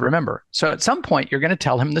need to remember. So at some point, you're going to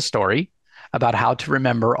tell him the story about how to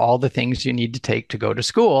remember all the things you need to take to go to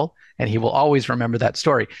school, and he will always remember that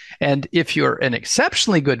story. And if you're an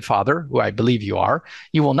exceptionally good father, who I believe you are,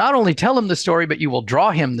 you will not only tell him the story, but you will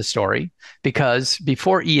draw him the story, because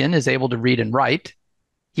before Ian is able to read and write,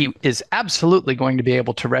 he is absolutely going to be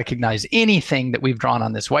able to recognize anything that we've drawn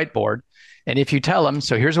on this whiteboard. And if you tell him,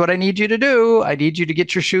 so here's what I need you to do. I need you to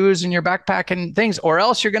get your shoes and your backpack and things, or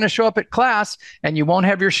else you're going to show up at class and you won't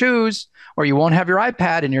have your shoes, or you won't have your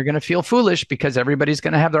iPad, and you're going to feel foolish because everybody's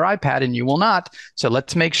going to have their iPad and you will not. So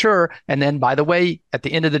let's make sure. And then, by the way, at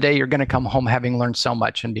the end of the day, you're going to come home having learned so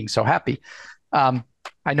much and being so happy. I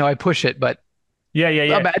know I push it, but yeah.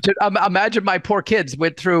 Imagine my poor kids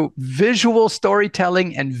went through visual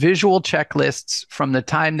storytelling and visual checklists from the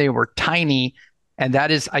time they were tiny. And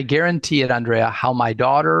that is, I guarantee it, Andrea, how my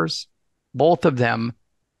daughters, both of them,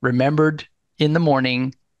 remembered in the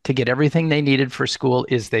morning to get everything they needed for school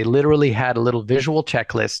is they literally had a little visual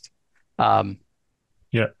checklist. Of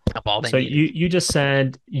all they so needed. you just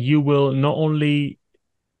said you will not only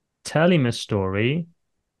tell him a story,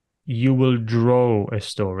 you will draw a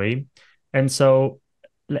story. And so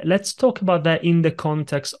let's talk about that in the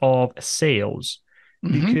context of sales,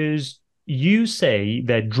 because you say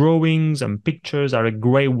that drawings and pictures are a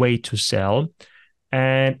great way to sell.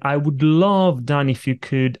 And I would love, Dan, if you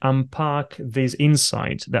could unpack this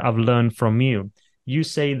insight that I've learned from you. You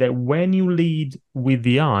say that when you lead with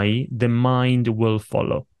the eye, the mind will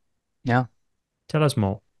follow. Yeah. Tell us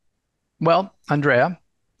more. Well, Andrea,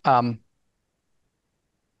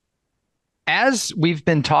 as we've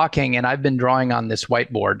been talking and I've been drawing on this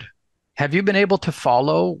whiteboard, have you been able to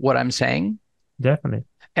follow what I'm saying? Definitely.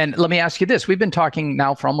 And let me ask you this. We've been talking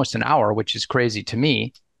now for almost an hour, which is crazy to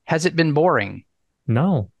me. Has it been boring?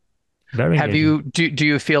 No. Very Have engaging. do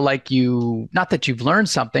you feel like not that you've learned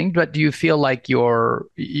something, but do you feel like you're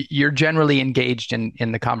generally engaged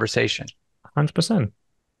in the conversation? 100%.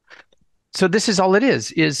 So this is all it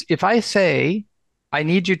is if I say, I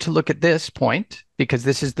need you to look at this point because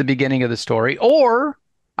this is the beginning of the story, or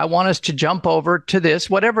I want us to jump over to this,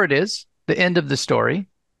 whatever it is, the end of the story.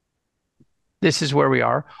 This is where we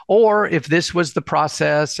are. Or if this was the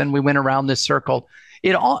process and we went around this circle,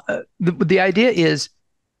 the idea is,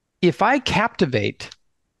 if I captivate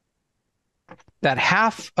that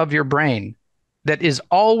half of your brain that is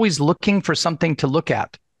always looking for something to look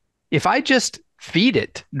at, if I just feed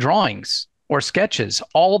it drawings or sketches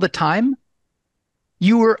all the time,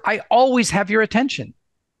 I always have your attention.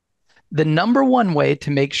 The number one way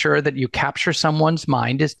to make sure that you capture someone's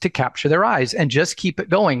mind is to capture their eyes and just keep it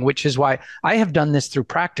going, which is why I have done this through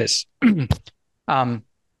practice.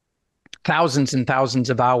 Thousands and thousands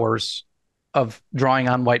of hours of drawing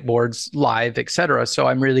on whiteboards, live, etc. So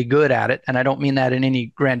I'm really good at it. And I don't mean that in any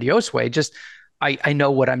grandiose way. Just I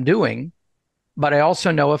know what I'm doing. But I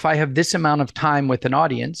also know if I have this amount of time with an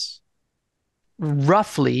audience,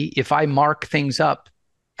 roughly, if I mark things up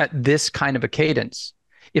at this kind of a cadence,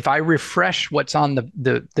 if I refresh what's on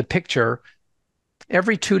the picture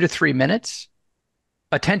every 2 to 3 minutes,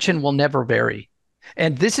 attention will never vary.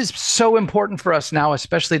 And this is so important for us now,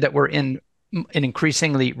 especially that we're in an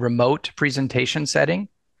increasingly remote presentation setting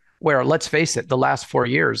where, let's face it, the last 4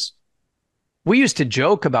 years, we used to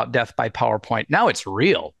joke about death by PowerPoint. Now it's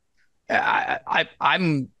real.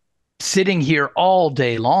 I'm sitting here all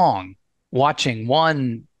day long watching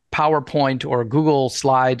one PowerPoint or Google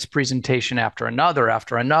Slides presentation after another,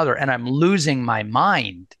 and I'm losing my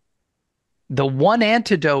mind. The one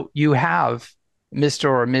antidote you have, Mr.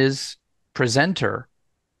 or Ms. Presenter,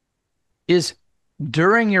 is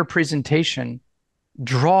during your presentation,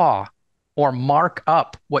 draw or mark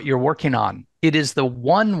up what you're working on. It is the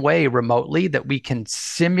one way remotely that we can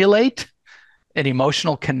simulate an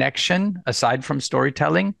emotional connection, aside from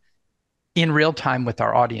storytelling, in real time with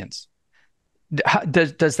our audience.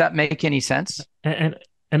 Does that make any sense? And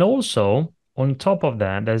also, on top of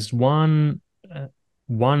that, there's one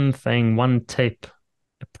tip,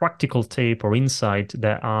 a practical tip or insight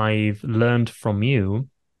that I've learned from you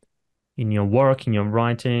in your work, in your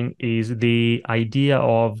writing, is the idea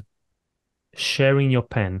of sharing your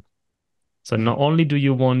pen. So not only do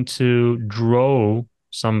you want to draw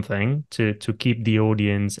something to keep the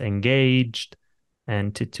audience engaged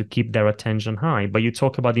and to keep their attention high, but you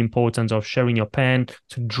talk about the importance of sharing your pen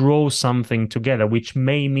to draw something together, which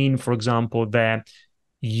may mean, for example, that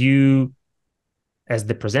you as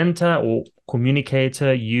the presenter or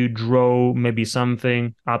communicator, you draw maybe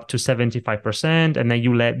something up to 75%, and then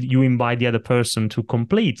you invite the other person to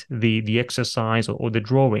complete the exercise or the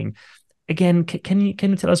drawing. Again, can you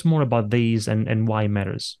tell us more about these and why it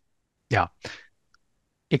matters? Yeah.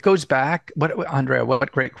 It goes back, Andrea,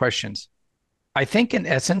 what great questions. I think in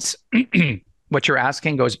essence, what you're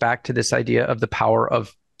asking goes back to this idea of the power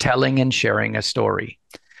of telling and sharing a story.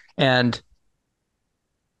 And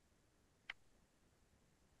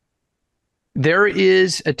there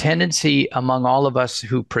is a tendency among all of us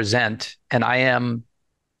who present, and I am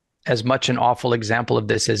as much an awful example of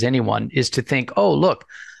this as anyone, is to think, oh, look,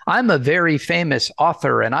 I'm a very famous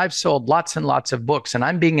author and I've sold lots and lots of books and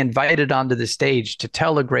I'm being invited onto the stage to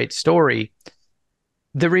tell a great story.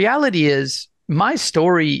 The reality is my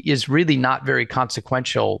story is really not very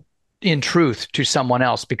consequential in truth to someone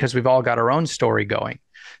else because we've all got our own story going.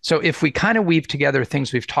 So if we kind of weave together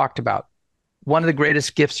things we've talked about, one of the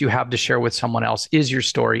greatest gifts you have to share with someone else is your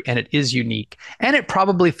story, and it is unique. And it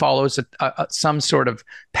probably follows some sort of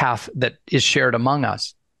path that is shared among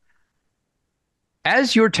us.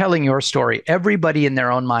 As you're telling your story, everybody in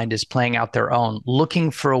their own mind is playing out their own,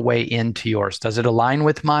 looking for a way into yours. Does it align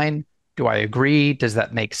with mine? Do I agree? Does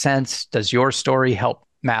that make sense? Does your story help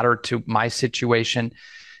matter to my situation?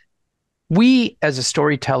 We, as a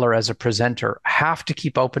storyteller, as a presenter, have to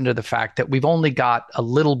keep open to the fact that we've only got a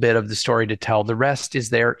little bit of the story to tell. The rest is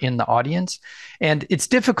there in the audience. And it's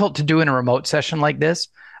difficult to do in a remote session like this.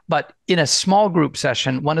 But in a small group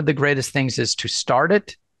session, one of the greatest things is to start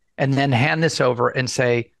it and then hand this over and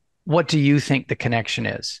say, what do you think the connection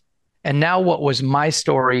is? And now what was my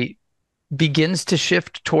story begins to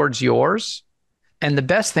shift towards yours. And the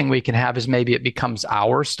best thing we can have is maybe it becomes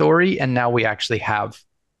our story. And now we actually have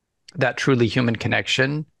that truly human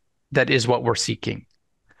connection that is what we're seeking.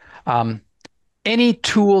 Any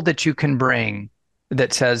tool that you can bring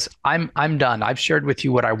that says, I'm done. I've shared with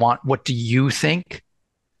you what I want. What do you think?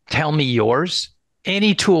 Tell me yours.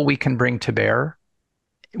 Any tool we can bring to bear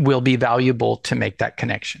will be valuable to make that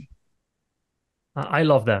connection. I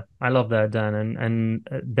love that. I love that, Dan. And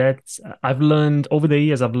that's, I've learned over the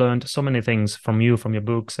years, I've learned so many things from you, from your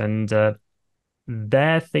books. And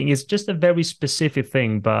that thing is just a very specific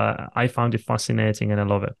thing, but I found it fascinating and I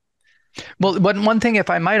love it. Well, one thing, if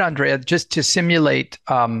I might, Andrea, just to simulate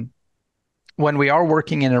when we are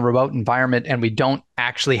working in a remote environment and we don't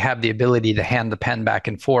actually have the ability to hand the pen back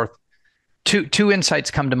and forth, two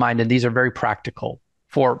insights come to mind, and these are very practical.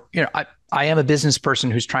 For, I am a business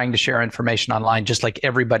person who's trying to share information online, just like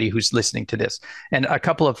everybody who's listening to this. And a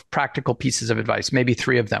couple of practical pieces of advice, maybe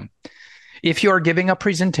three of them. If you are giving a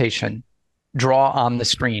presentation, draw on the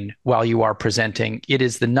screen while you are presenting. It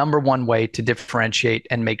is the number one way to differentiate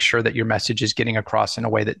and make sure that your message is getting across in a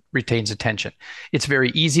way that retains attention. It's very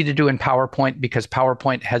easy to do in PowerPoint because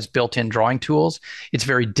PowerPoint has built-in drawing tools. It's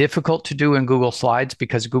very difficult to do in Google Slides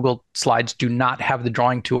because Google Slides do not have the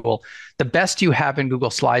drawing tool. The best you have in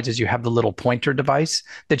Google Slides is you have the little pointer device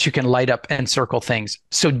that you can light up and circle things.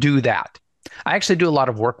 So do that. I actually do a lot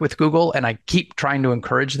of work with Google, and I keep trying to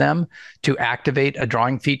encourage them to activate a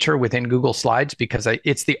drawing feature within Google Slides because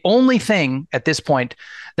it's the only thing at this point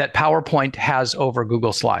that PowerPoint has over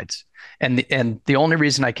Google Slides. And the only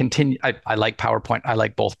reason I continue, I like PowerPoint, I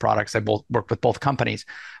like both products, I both work with both companies,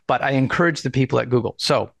 but I encourage the people at Google.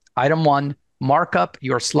 So item one, mark up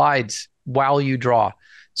your slides while you draw.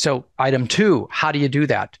 So item two, how do you do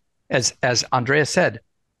that? As Andrea said,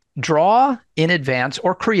 draw in advance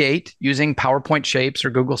or create using PowerPoint shapes or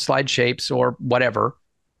Google Slide shapes or whatever.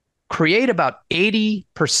 Create about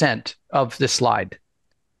 80% of the slide.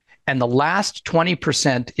 And the last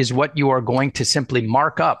 20% is what you are going to simply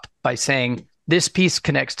mark up by saying, this piece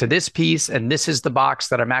connects to this piece, and this is the box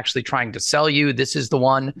that I'm actually trying to sell you. This is the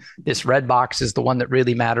one. This red box is the one that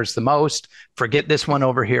really matters the most. Forget this one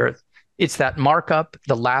over here. It's that markup,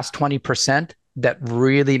 the last 20%, that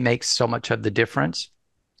really makes so much of the difference.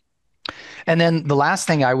 And then the last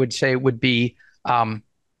thing I would say would be,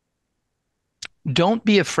 don't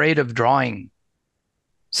be afraid of drawing.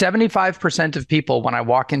 75% of people, when I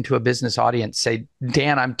walk into a business audience, say,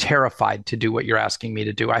 Dan, I'm terrified to do what you're asking me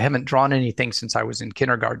to do. I haven't drawn anything since I was in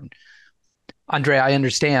kindergarten. Andrea, I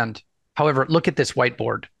understand. However, look at this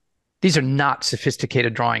whiteboard. These are not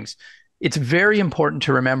sophisticated drawings. It's very important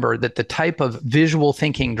to remember that the type of visual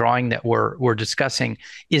thinking drawing that we're discussing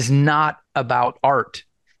is not about art.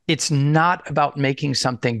 It's not about making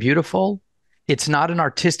something beautiful. It's not an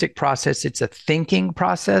artistic process. It's a thinking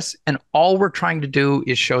process. And all we're trying to do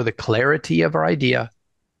is show the clarity of our idea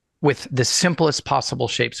with the simplest possible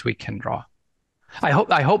shapes we can draw. I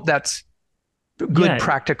hope that's good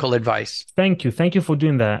practical advice. Thank you. Thank you for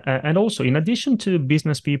doing that. And also, in addition to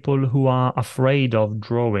business people who are afraid of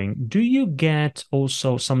drawing, do you get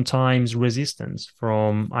also sometimes resistance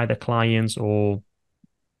from either clients or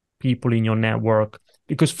people in your network?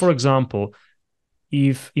 Because, for example,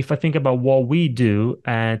 if I think about what we do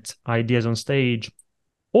at Ideas on Stage,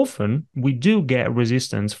 often we do get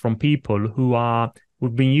resistance from people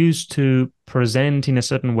who've been used to present in a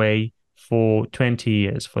certain way for 20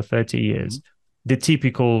 years, for 30 years. Mm-hmm. The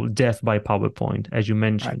typical death by PowerPoint, as you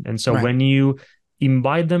mentioned. Right. And so when you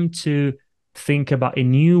invite them to think about a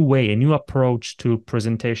new way, a new approach to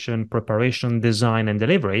presentation, preparation, design, and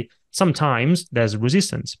delivery, sometimes there's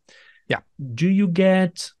resistance. Yeah. Do you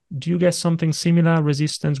get something similar,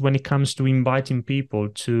 resistance, when it comes to inviting people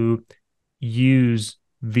to use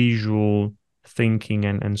visual thinking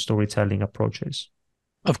and storytelling approaches?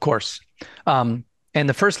 Of course. And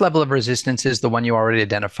the first level of resistance is the one you already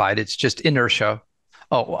identified. It's just inertia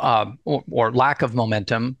or lack of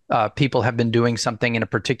momentum. People have been doing something in a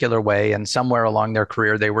particular way, and somewhere along their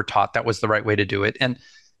career, they were taught that was the right way to do it. And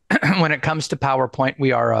when it comes to PowerPoint,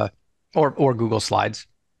 we are, or Google Slides,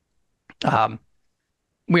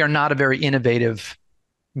 we are not a very innovative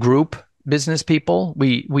group. Business people,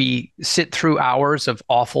 we sit through hours of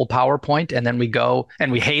awful PowerPoint, and then we go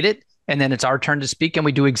and we hate it, and then it's our turn to speak, and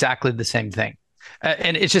we do exactly the same thing.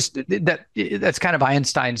 And it's just that's kind of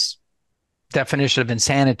Einstein's definition of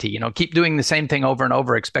insanity. Keep doing the same thing over and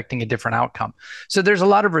over, expecting a different outcome. So there's a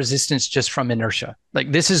lot of resistance just from inertia.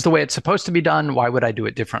 Like, this is the way it's supposed to be done. Why would I do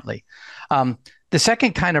it differently? The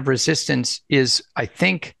second kind of resistance is, I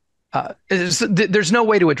think, there's no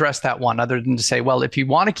way to address that one other than to say, well, if you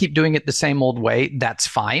want to keep doing it the same old way, that's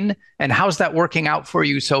fine. And how's that working out for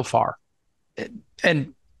you so far?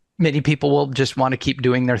 And many people will just want to keep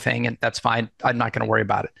doing their thing, and that's fine. I'm not going to worry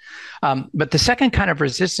about it. But the second kind of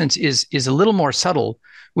resistance is a little more subtle,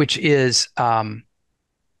 which is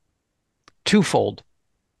twofold.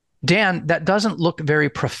 Dan, that doesn't look very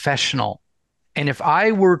professional. And if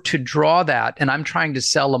I were to draw that, and I'm trying to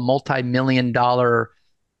sell a multi-million-dollar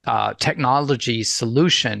technology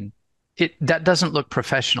solution, that doesn't look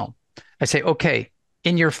professional. I say, okay,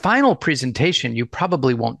 in your final presentation, you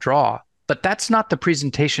probably won't draw, but that's not the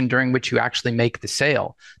presentation during which you actually make the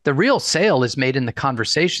sale. The real sale is made in the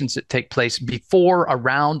conversations that take place before,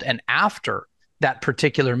 around, and after that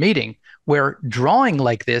particular meeting, where drawing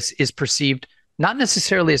like this is perceived not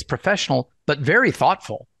necessarily as professional, but very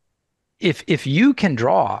thoughtful. If you can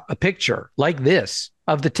draw a picture like this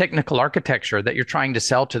of the technical architecture that you're trying to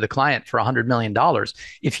sell to the client for $100 million,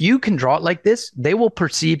 if you can draw it like this, they will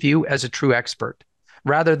perceive you as a true expert,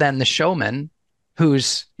 rather than the showman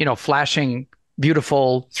who's, flashing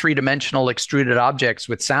beautiful three-dimensional extruded objects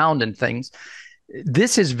with sound and things.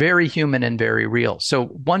 This is very human and very real. So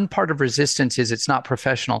one part of resistance is it's not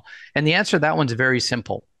professional. And the answer to that one's very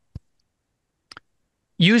simple.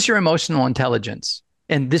 Use your emotional intelligence.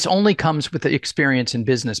 And this only comes with the experience in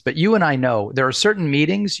business. But you and I know there are certain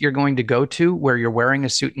meetings you're going to go to where you're wearing a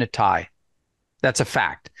suit and a tie. That's a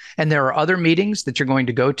fact. And there are other meetings that you're going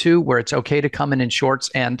to go to where it's okay to come in shorts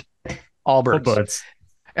and Allbirds.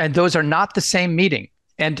 And those are not the same meeting.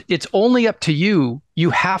 And it's only up to you. You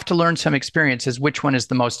have to learn some experience as which one is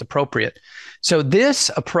the most appropriate. So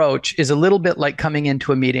this approach is a little bit like coming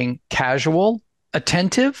into a meeting casual,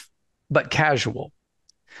 attentive, but casual.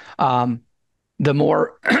 The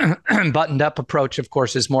more buttoned up approach, of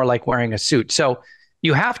course, is more like wearing a suit. So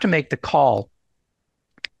you have to make the call.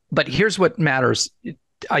 But here's what matters,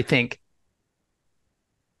 I think.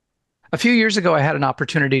 A few years ago, I had an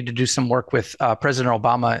opportunity to do some work with President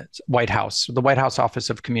Obama's White House, the White House Office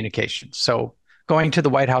of Communications. So going to the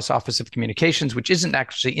White House Office of Communications, which isn't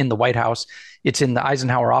actually in the White House, it's in the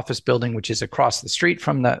Eisenhower Office Building, which is across the street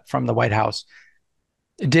from the White House.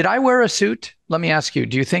 Did I wear a suit? Let me ask you,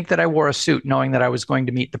 do you think that I wore a suit knowing that I was going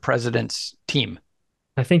to meet the president's team?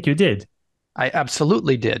 I think you did. I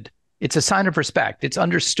absolutely did. It's a sign of respect. It's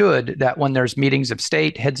understood that when there's meetings of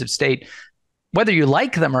state, heads of state, whether you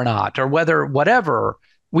like them or not, or whether whatever,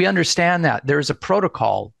 we understand that there's a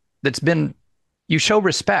protocol that's been, you show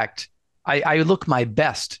respect. I look my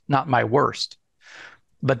best, not my worst.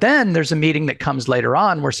 But then there's a meeting that comes later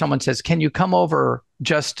on where someone says, can you come over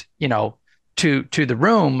just, to the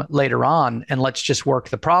room later on and let's just work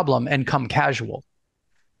the problem and come casual.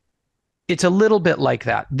 It's a little bit like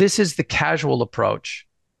that. This is the casual approach.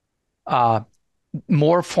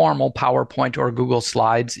 More formal PowerPoint or Google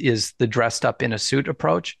Slides is the dressed up in a suit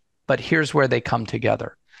approach, but here's where they come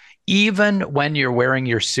together. Even when you're wearing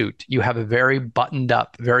your suit, you have a very buttoned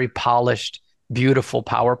up, very polished, beautiful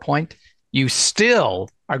PowerPoint. You still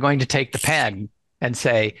are going to take the pen and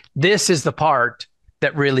say, this is the part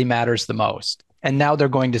that really matters the most. And now they're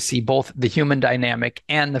going to see both the human dynamic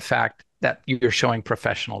and the fact that you're showing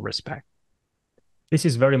professional respect. This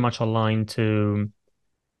is very much aligned to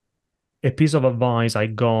a piece of advice I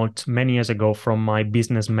got many years ago from my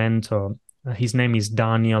business mentor. His name is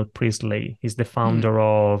Daniel Priestley. He's the founder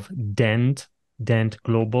of Dent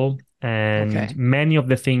Global. And many of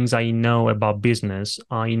the things I know about business,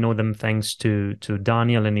 I know them thanks to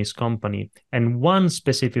Daniel and his company. And one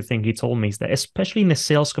specific thing he told me is that, especially in a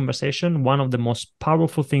sales conversation, one of the most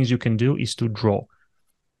powerful things you can do is to draw.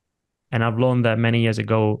 And I've learned that many years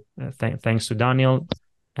ago, thanks to Daniel.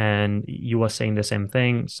 And you were saying the same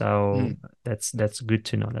thing. So that's good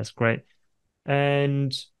to know. That's great.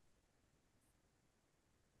 And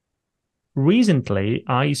recently,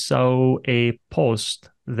 I saw a post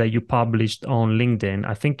that you published on LinkedIn.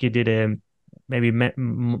 I think you did it maybe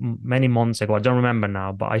many months ago. I don't remember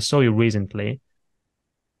now, but I saw you recently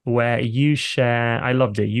where you share. I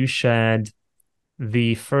loved it. You shared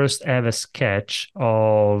the first ever sketch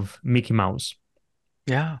of Mickey Mouse.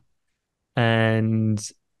 Yeah. And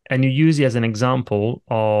you use it as an example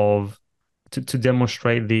of to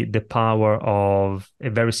demonstrate the power of a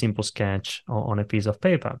very simple sketch on a piece of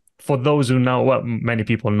paper. For those who know, well, many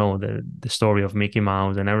people know the story of Mickey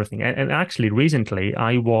Mouse and everything. And actually, recently,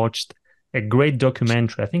 I watched a great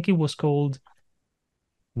documentary. I think it was called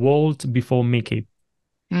Walt Before Mickey,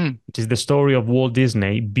 which is the story of Walt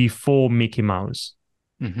Disney before Mickey Mouse.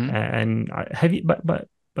 And have you, but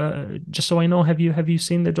just so I know, have you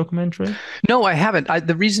seen the documentary? No, I haven't.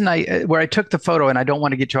 The reason where I took the photo, and I don't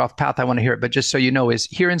want to get you off path, I want to hear it, but just so you know, is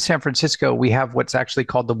here in San Francisco, we have what's actually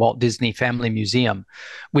called the Walt Disney Family Museum,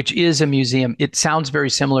 which is a museum. It sounds very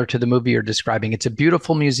similar to the movie you're describing. It's a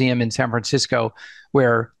beautiful museum in San Francisco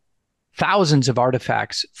where thousands of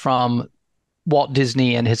artifacts from Walt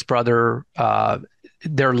Disney and his brother,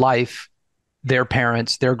 their life, their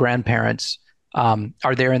parents, their grandparents,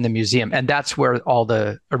 are there in the museum. And that's where all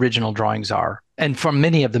the original drawings are. And from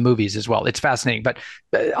many of the movies as well. It's fascinating. But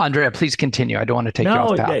Andrea, please continue. I don't want to take you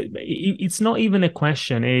off path. It's not even a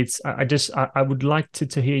question. It's I would like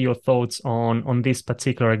to hear your thoughts on this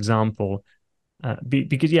particular example.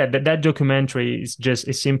 Because that documentary is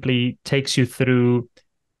it simply takes you through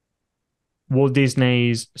Walt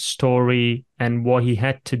Disney's story and what he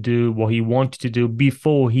had to do, what he wanted to do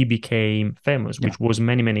before he became famous, which was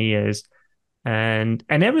many, many years. And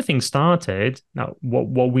everything started, now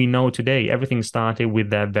what we know today, everything started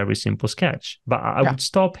with that very simple sketch. But I would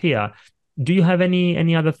stop here. Do you have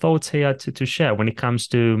any other thoughts here to share when it comes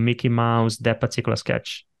to Mickey Mouse, that particular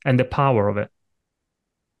sketch, and the power of it?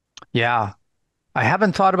 Yeah, I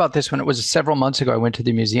haven't thought about this when it was several months ago. I went to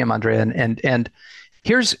the museum, Andrea, and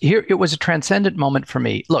here it was a transcendent moment for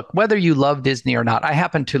me. Look, whether you love Disney or not, I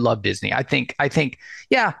happen to love Disney. I think,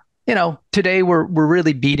 yeah. You know, today we're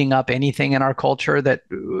really beating up anything in our culture that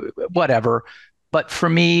whatever. But for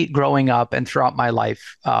me, growing up and throughout my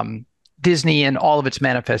life, Disney and all of its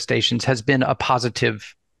manifestations has been a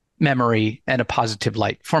positive memory and a positive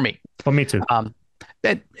light for me. For me too.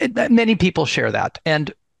 Many people share that.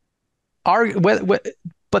 And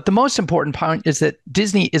but the most important point is that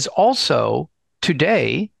Disney is also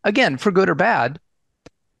today, again, for good or bad,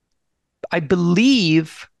 I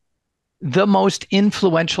believe, the most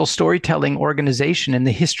influential storytelling organization in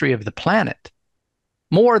the history of the planet.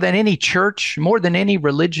 More than any church, more than any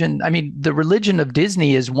religion. I mean, the religion of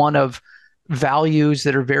Disney is one of values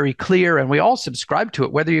that are very clear, and we all subscribe to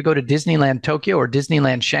it, whether you go to Disneyland Tokyo or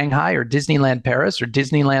Disneyland Shanghai or Disneyland Paris or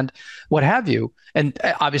Disneyland what have you. And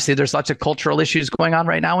obviously there's lots of cultural issues going on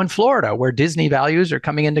right now in Florida where Disney values are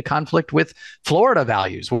coming into conflict with Florida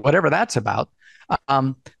values, whatever that's about.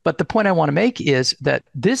 But the point I want to make is that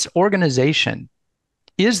this organization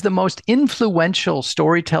is the most influential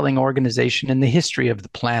storytelling organization in the history of the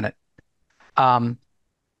planet. And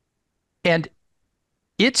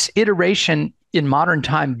its iteration in modern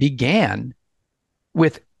time began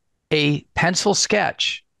with a pencil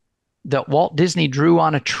sketch that Walt Disney drew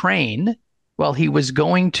on a train while he was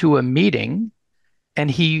going to a meeting. And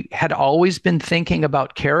he had always been thinking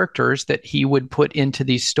about characters that he would put into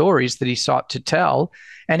these stories that he sought to tell.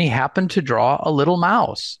 And he happened to draw a little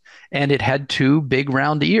mouse, and it had two big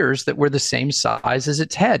round ears that were the same size as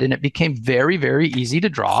its head. And it became very, very easy to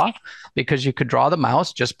draw because you could draw the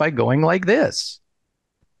mouse just by going like this.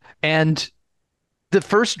 And the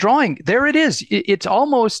first drawing, there it is. It's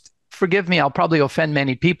almost, forgive me, I'll probably offend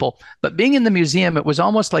many people, but being in the museum, it was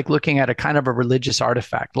almost like looking at a kind of a religious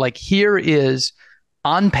artifact. Like here is,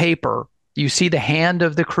 on paper, you see the hand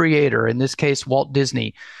of the creator, in this case, Walt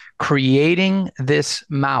Disney, creating this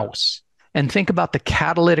mouse. and think about the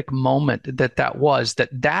catalytic moment that was,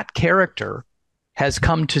 that character has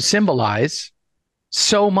come to symbolize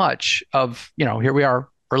so much of, here we are,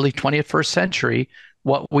 early 21st century,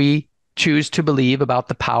 what we choose to believe about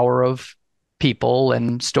the power of people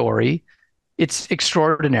and story. It's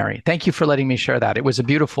extraordinary. Thank you for letting me share that. It was a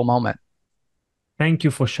beautiful moment. Thank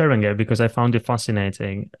you for sharing it, because I found it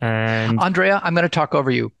fascinating. And Andrea, I'm going to talk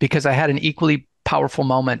over you because I had an equally powerful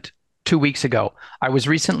moment 2 weeks ago. I was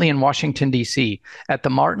recently in Washington, D.C. at the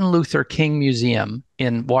Martin Luther King Museum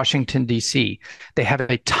in Washington, D.C. They have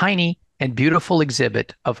a tiny and beautiful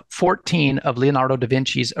exhibit of 14 of Leonardo da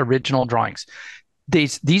Vinci's original drawings.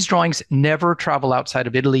 These drawings never travel outside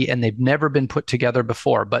of Italy, and they've never been put together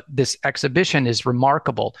before. But this exhibition is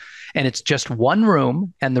remarkable, and it's just one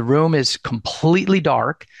room, and the room is completely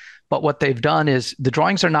dark. But what they've done is the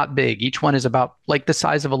drawings are not big. Each one is about like the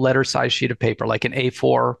size of a letter size sheet of paper, like an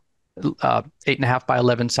A4, 8.5 by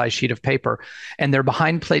 11 size sheet of paper. And they're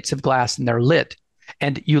behind plates of glass, and they're lit.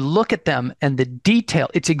 And you look at them, and the detail,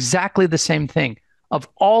 it's exactly the same thing. Of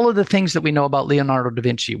all of the things that we know about Leonardo da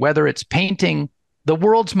Vinci, whether it's painting the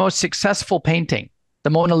world's most successful painting,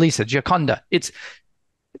 the Mona Lisa, Gioconda. It's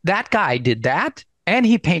that guy did that, and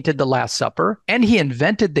he painted the Last Supper, and he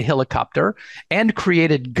invented the helicopter, and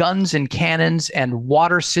created guns and cannons and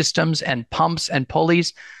water systems and pumps and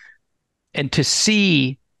pulleys. And to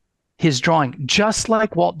see his drawing, just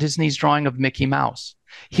like Walt Disney's drawing of Mickey Mouse,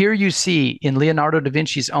 here you see in Leonardo da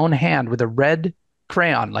Vinci's own hand with a red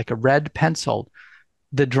crayon, like a red pencil,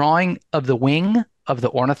 the drawing of the wing of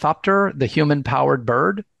the ornithopter, the human-powered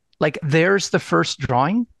bird. Like, there's the first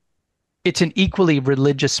drawing. It's an equally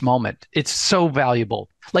religious moment. It's so valuable.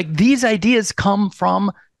 Like, these ideas come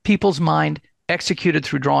from people's mind, executed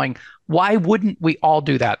through drawing. Why wouldn't we all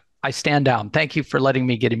do that? I stand down. Thank you for letting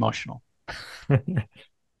me get emotional.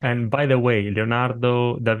 And by the way,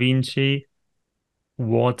 Leonardo da Vinci,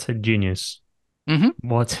 what a genius. Mm-hmm.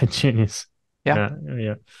 What a genius. Yeah.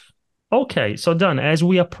 Yeah. Okay, so Dan, as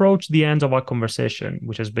we approach the end of our conversation,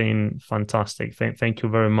 which has been fantastic, thank you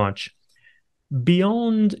very much.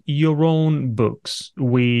 Beyond your own books,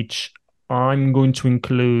 which I'm going to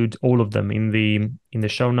include all of them in the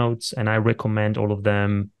show notes, and I recommend all of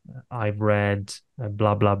them. I've read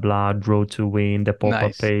Blah Blah Blah, Draw to Win, The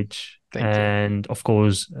Pop-Up Page, and of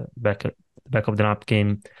course, back of the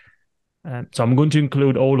napkin. So I'm going to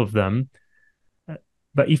include all of them.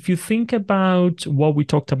 But if you think about what we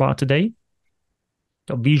talked about today,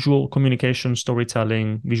 visual communication,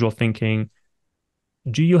 storytelling, visual thinking,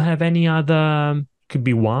 do you have any other, could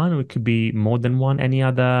be one or it could be more than one, any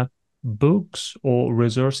other books or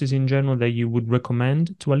resources in general that you would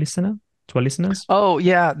recommend to our listeners? Oh,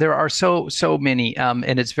 yeah, there are so many.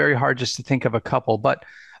 And it's very hard just to think of a couple. But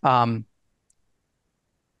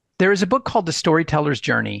there is a book called The Storyteller's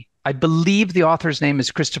Journey. I believe the author's name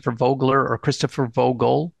is Christopher Vogler or Christopher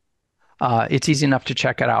Vogel. It's easy enough to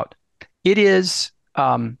check it out. It is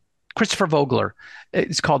Christopher Vogler.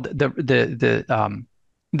 It's called the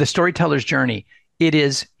Storyteller's Journey. It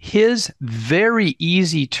is his very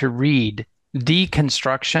easy to read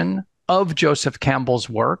deconstruction of Joseph Campbell's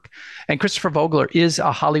work. And Christopher Vogler is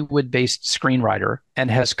a Hollywood-based screenwriter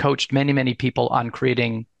and has coached many, many people on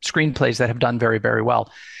creating screenplays that have done very, very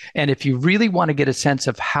well. And if you really want to get a sense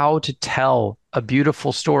of how to tell a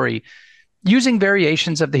beautiful story using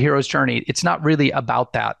variations of the hero's journey, it's not really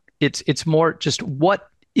about that. It's more just what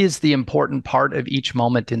is the important part of each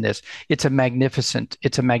moment in this. It's a magnificent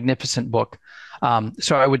book.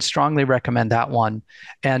 So I would strongly recommend that one.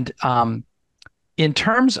 And in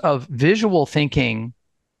terms of visual thinking,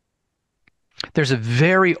 there's a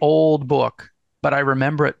very old book, but I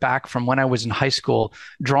remember it back from when I was in high school,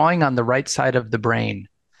 Drawing on the Right Side of the Brain,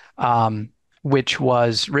 which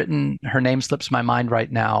was written, her name slips my mind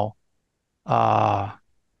right now,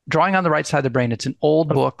 Drawing on the Right Side of the Brain. It's an old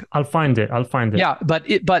book. I'll find it. Yeah,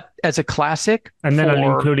 but as a classic. And then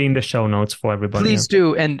I'll include it in the show notes for everybody. Please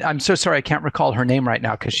do. And I'm so sorry I can't recall her name right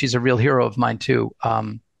now because she's a real hero of mine too.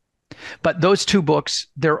 But those two books,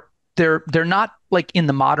 they're not like in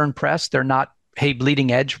the modern press. They're not, hey,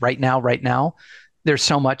 bleeding edge right now. There's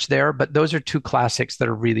so much there, but those are two classics that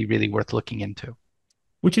are really, really worth looking into.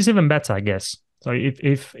 Which is even better, I guess. So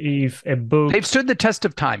if a book, they've stood the test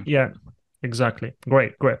of time. Yeah, exactly.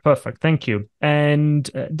 Great, perfect. Thank you. And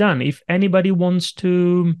Dan, if anybody wants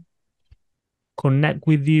to connect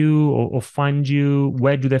with you or find you,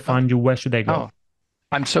 where do they find you? Where should they go? Oh,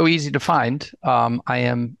 I'm so easy to find. I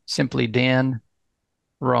am simply danrome.com.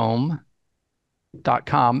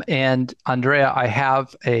 And Andrea, I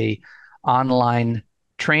have a online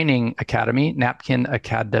training academy, Napkin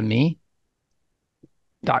Academy.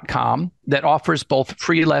 that offers both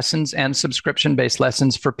free lessons and subscription-based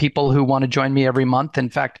lessons for people who want to join me every month. In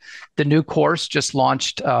fact, the new course just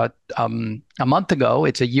launched a month ago.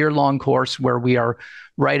 It's a year-long course where we are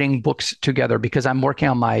writing books together because I'm working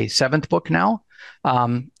on my 7th book now.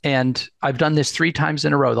 And I've done this 3 times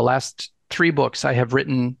in a row. The last 3 books I have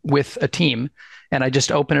written with a team, and I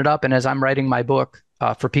just open it up. And as I'm writing my book,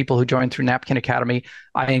 for people who join through Napkin Academy,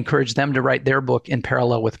 I encourage them to write their book in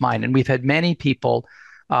parallel with mine. And we've had many people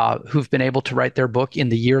who've been able to write their book in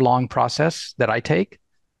the year-long process that I take,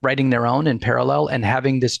 writing their own in parallel and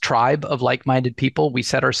having this tribe of like-minded people. We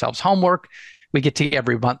set ourselves homework. We get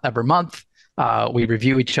together every month. We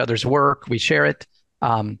review each other's work. We share it.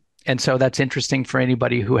 And so that's interesting for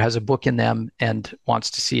anybody who has a book in them and wants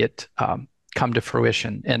to see it come to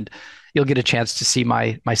fruition. And you'll get a chance to see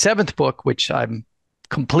my 7th book, which I'm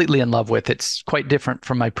completely in love with. It's quite different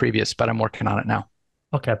from my previous, but I'm working on it now.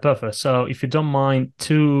 Okay, perfect. So if you don't mind,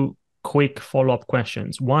 2 quick follow-up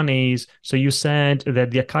questions. One is, so you said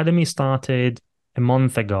that the Academy started a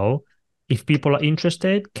month ago. If people are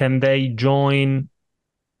interested, can they join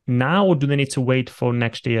now or do they need to wait for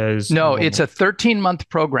next year's? No, it's a 13-month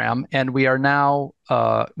program, and we are now,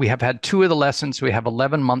 we have had 2 of the lessons. We have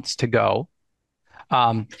 11 months to go.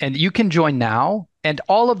 And you can join now, and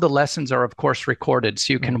all of the lessons are, of course, recorded,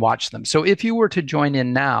 so you can watch them. So if you were to join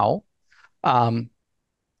in now,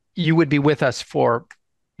 you would be with us for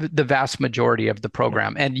the vast majority of the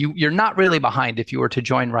program. And you're not really behind if you were to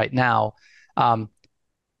join right now,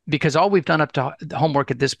 because all we've done up to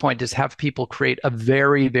homework at this point is have people create a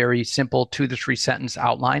very, very simple 2 to 3 sentence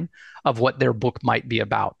outline of what their book might be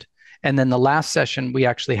about. And then the last session, we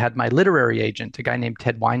actually had my literary agent, a guy named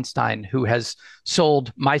Ted Weinstein, who has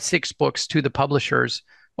sold my 6 books to the publishers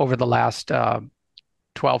over the last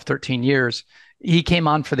 12, 13 years. He came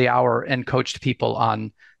on for the hour and coached people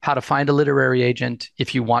on how to find a literary agent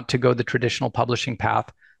if you want to go the traditional publishing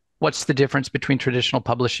path. What's the difference between traditional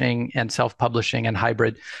publishing and self-publishing and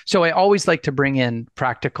hybrid? So I always like to bring in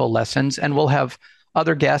practical lessons, and we'll have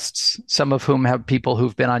other guests, some of whom have people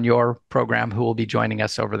who've been on your program who will be joining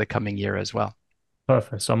us over the coming year as well.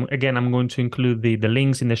 Perfect. So I'm going to include the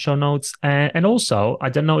links in the show notes. And also, I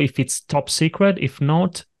don't know if it's top secret. If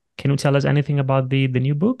not, can you tell us anything about the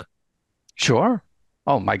new book? Sure.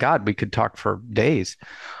 Oh my God, we could talk for days.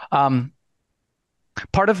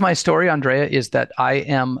 Part of my story, Andrea, is that I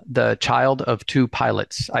am the child of 2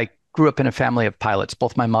 pilots. I grew up in a family of pilots.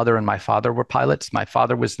 Both my mother and my father were pilots. My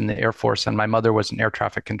father was in the Air Force and my mother was an air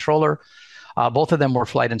traffic controller. Both of them were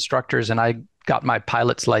flight instructors, and I got my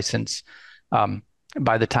pilot's license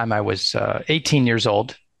by the time I was 18 years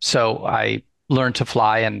old. So I learned to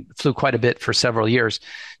fly and flew quite a bit for several years.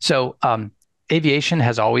 So aviation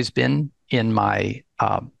has always been in my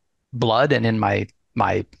blood and in my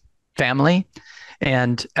family.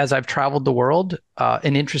 And as I've traveled the world,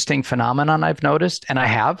 an interesting phenomenon I've noticed, and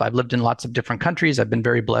I've lived in lots of different countries. I've been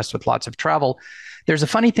very blessed with lots of travel. There's a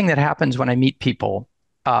funny thing that happens when I meet people.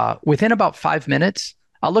 Within about 5 minutes,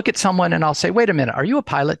 I'll look at someone and I'll say, wait a minute, are you a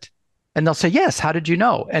pilot? And they'll say, yes, how did you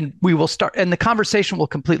know? And we will start, and the conversation will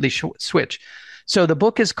completely switch. So the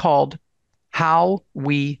book is called How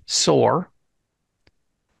We Soar,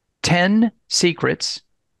 10 Secrets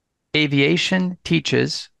Aviation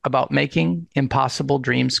Teaches About Making Impossible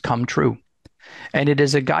Dreams Come True. And it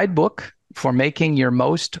is a guidebook for making your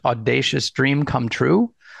most audacious dream come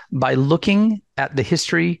true by looking at the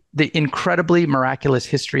history, the incredibly miraculous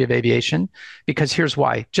history of aviation. Because here's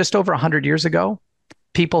why. Just over 100 years ago,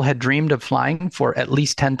 people had dreamed of flying for at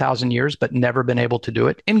least 10,000 years, but never been able to do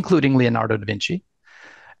it, including Leonardo da Vinci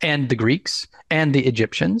and the Greeks and the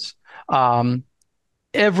Egyptians.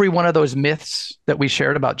 Every one of those myths that we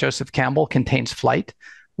shared about Joseph Campbell contains flight.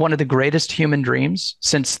 One of the greatest human dreams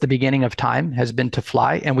since the beginning of time has been to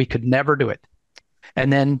fly, and we could never do it.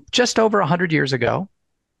 And then just over 100 years ago,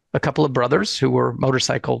 a couple of brothers who were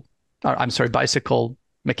bicycle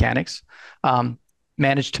mechanics,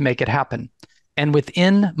 managed to make it happen. And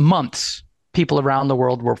within months, people around the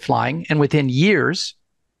world were flying. And within years,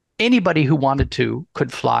 anybody who wanted to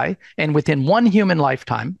could fly. And within one human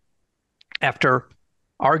lifetime, after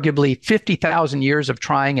arguably 50,000 years of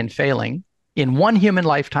trying and failing, in one human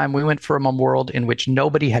lifetime, we went from a world in which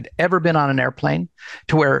nobody had ever been on an airplane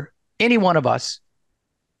to where any one of us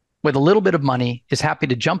with a little bit of money is happy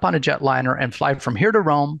to jump on a jetliner and fly from here to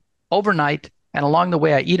Rome overnight. And along the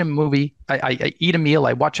way, I eat a meal,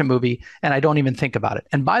 I watch a movie, and I don't even think about it.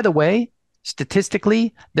 And by the way,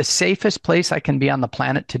 statistically, the safest place I can be on the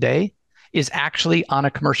planet today is actually on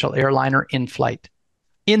a commercial airliner in flight,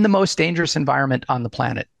 in the most dangerous environment on the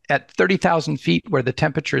planet. At 30,000 feet, where the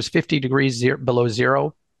temperature is 50 degrees below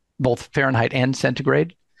zero, both Fahrenheit and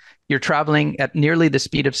centigrade. You're traveling at nearly the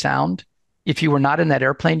speed of sound. If you were not in that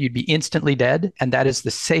airplane, you'd be instantly dead. And that is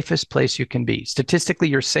the safest place you can be. Statistically,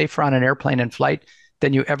 you're safer on an airplane in flight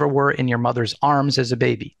than you ever were in your mother's arms as a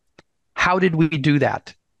baby. How did we do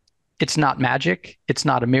that? It's not magic. It's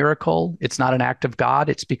not a miracle. It's not an act of God.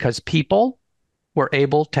 It's because people were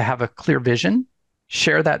able to have a clear vision,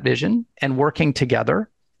 share that vision, and working together.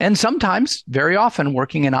 And sometimes, very often,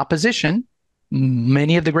 working in opposition.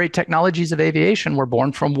 Many of the great technologies of aviation were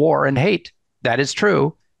born from war and hate. That is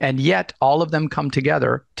true. And yet all of them come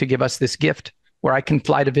together to give us this gift where I can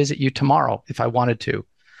fly to visit you tomorrow if I wanted to.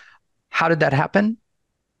 How did that happen?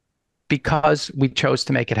 Because we chose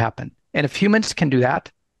to make it happen. And if humans can do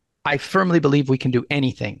that, I firmly believe we can do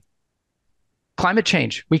anything. Climate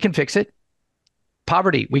change, we can fix it.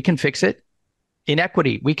 Poverty, we can fix it.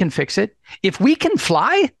 Inequity, we can fix it. If we can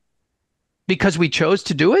fly because we chose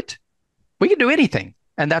to do it, we can do anything.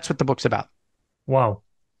 And that's what the book's about. Wow.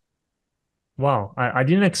 I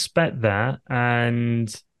didn't expect that.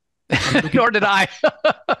 And nor did I.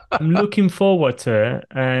 I'm looking forward to it.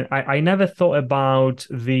 And I never thought about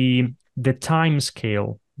the time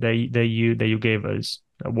scale that you gave us.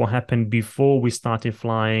 What happened before we started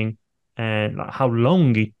flying and how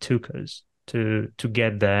long it took us to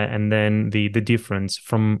get there, and then the difference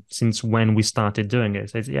from since when we started doing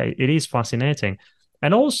it. It is fascinating.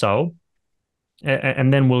 And also,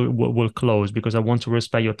 and then we'll close because I want to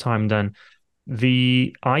respect your time, Dan.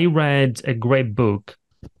 I read a great book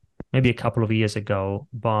maybe a couple of years ago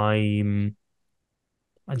by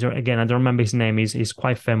I don't remember his name. He's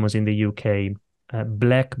quite famous in the UK.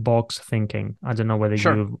 Black Box Thinking. I don't know whether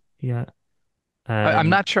I'm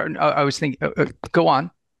not sure. I was thinking. Go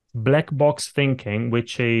on. Black Box Thinking,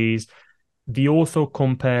 which is the author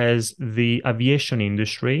compares the aviation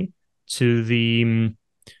industry to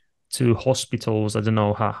hospitals. I don't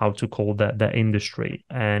know how to call that industry,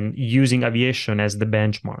 and using aviation as the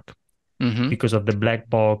benchmark because of the black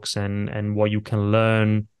box and what you can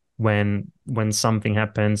learn when something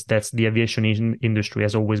happens. That's the aviation industry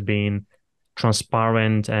has always been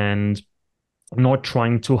transparent and not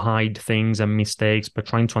trying to hide things and mistakes, but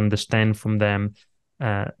trying to understand from them.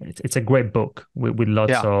 It's a great book with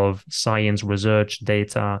lots of science, research,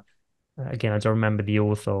 data. Again, I don't remember the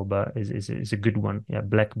author, but it's a good one. Yeah,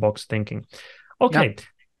 Black Box Thinking. Okay,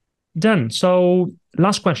 done. So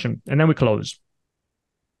last question, and then we close.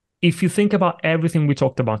 If you think about everything we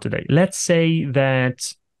talked about today, let's say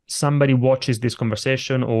that somebody watches this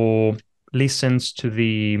conversation or listens to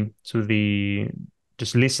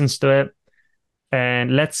just listens to it,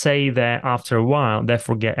 and let's say that after a while they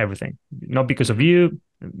forget everything, not because of you,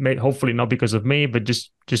 hopefully not because of me, but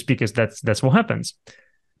just because that's what happens.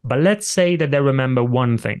 But let's say that they remember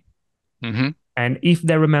one thing, and if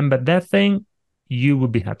they remember that thing, you will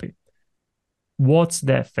be happy. What's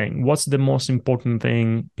that thing? What's the most important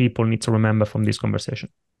thing people need to remember from this conversation?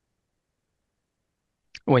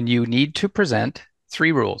 When you need to present,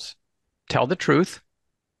 3 rules: tell the truth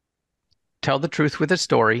with a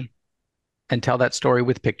story, and tell that story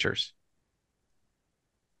with pictures.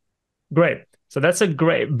 Great. So that's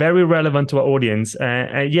very relevant to our audience.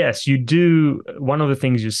 Yes, you do. One of the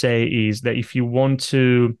things you say is that if you want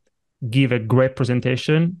to give a great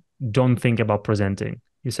presentation, don't think about presenting.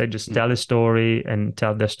 You say just tell a story and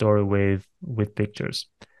tell the story with pictures.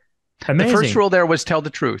 Amazing. The first rule there was tell the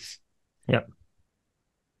truth. Yeah.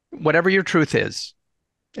 Whatever your truth is,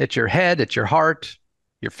 it's your head, it's your heart,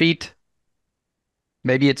 your feet.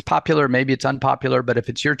 Maybe it's popular, maybe it's unpopular, but if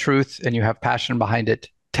it's your truth and you have passion behind it,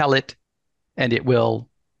 tell it, and it will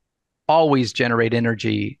always generate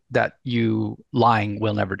energy that you lying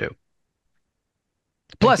will never do.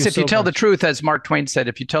 Plus, if you tell the truth, as Mark Twain said,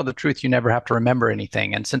 if you tell the truth, you never have to remember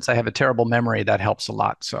anything. And since I have a terrible memory, that helps a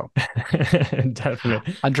lot. So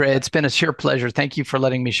definitely. Andrea, it's been a sheer pleasure. Thank you for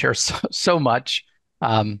letting me share so much.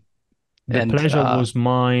 The pleasure was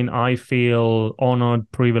mine. I feel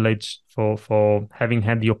honored, privileged for having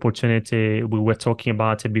had the opportunity. We were talking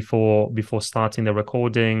about it before starting the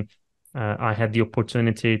recording. I had the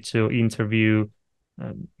opportunity to interview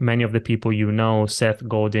many of the people you know: Seth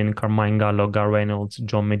Godin, Carmine Gallo, Gar Reynolds,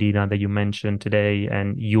 John Medina that you mentioned today,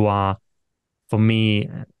 and you are, for me,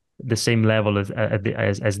 the same level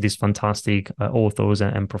as these fantastic authors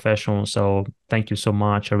and professionals. So thank you so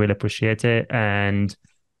much. I really appreciate it. And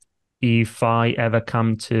if I ever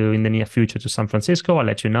come in the near future to San Francisco, I'll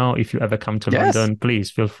let you know. If you ever come to London, please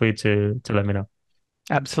feel free to let me know.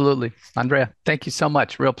 Absolutely. Andrea, thank you so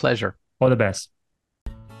much. Real pleasure. All the best.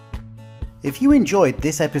 If you enjoyed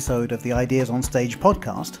this episode of the Ideas on Stage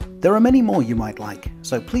podcast, there are many more you might like.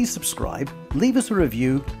 So please subscribe, leave us a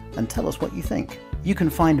review, and tell us what you think. You can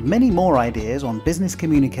find many more ideas on business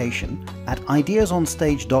communication at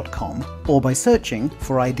ideasonstage.com or by searching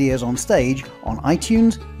for Ideas on Stage on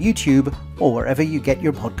iTunes, YouTube, or wherever you get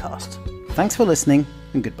your podcasts. Thanks for listening,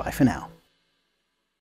 and goodbye for now.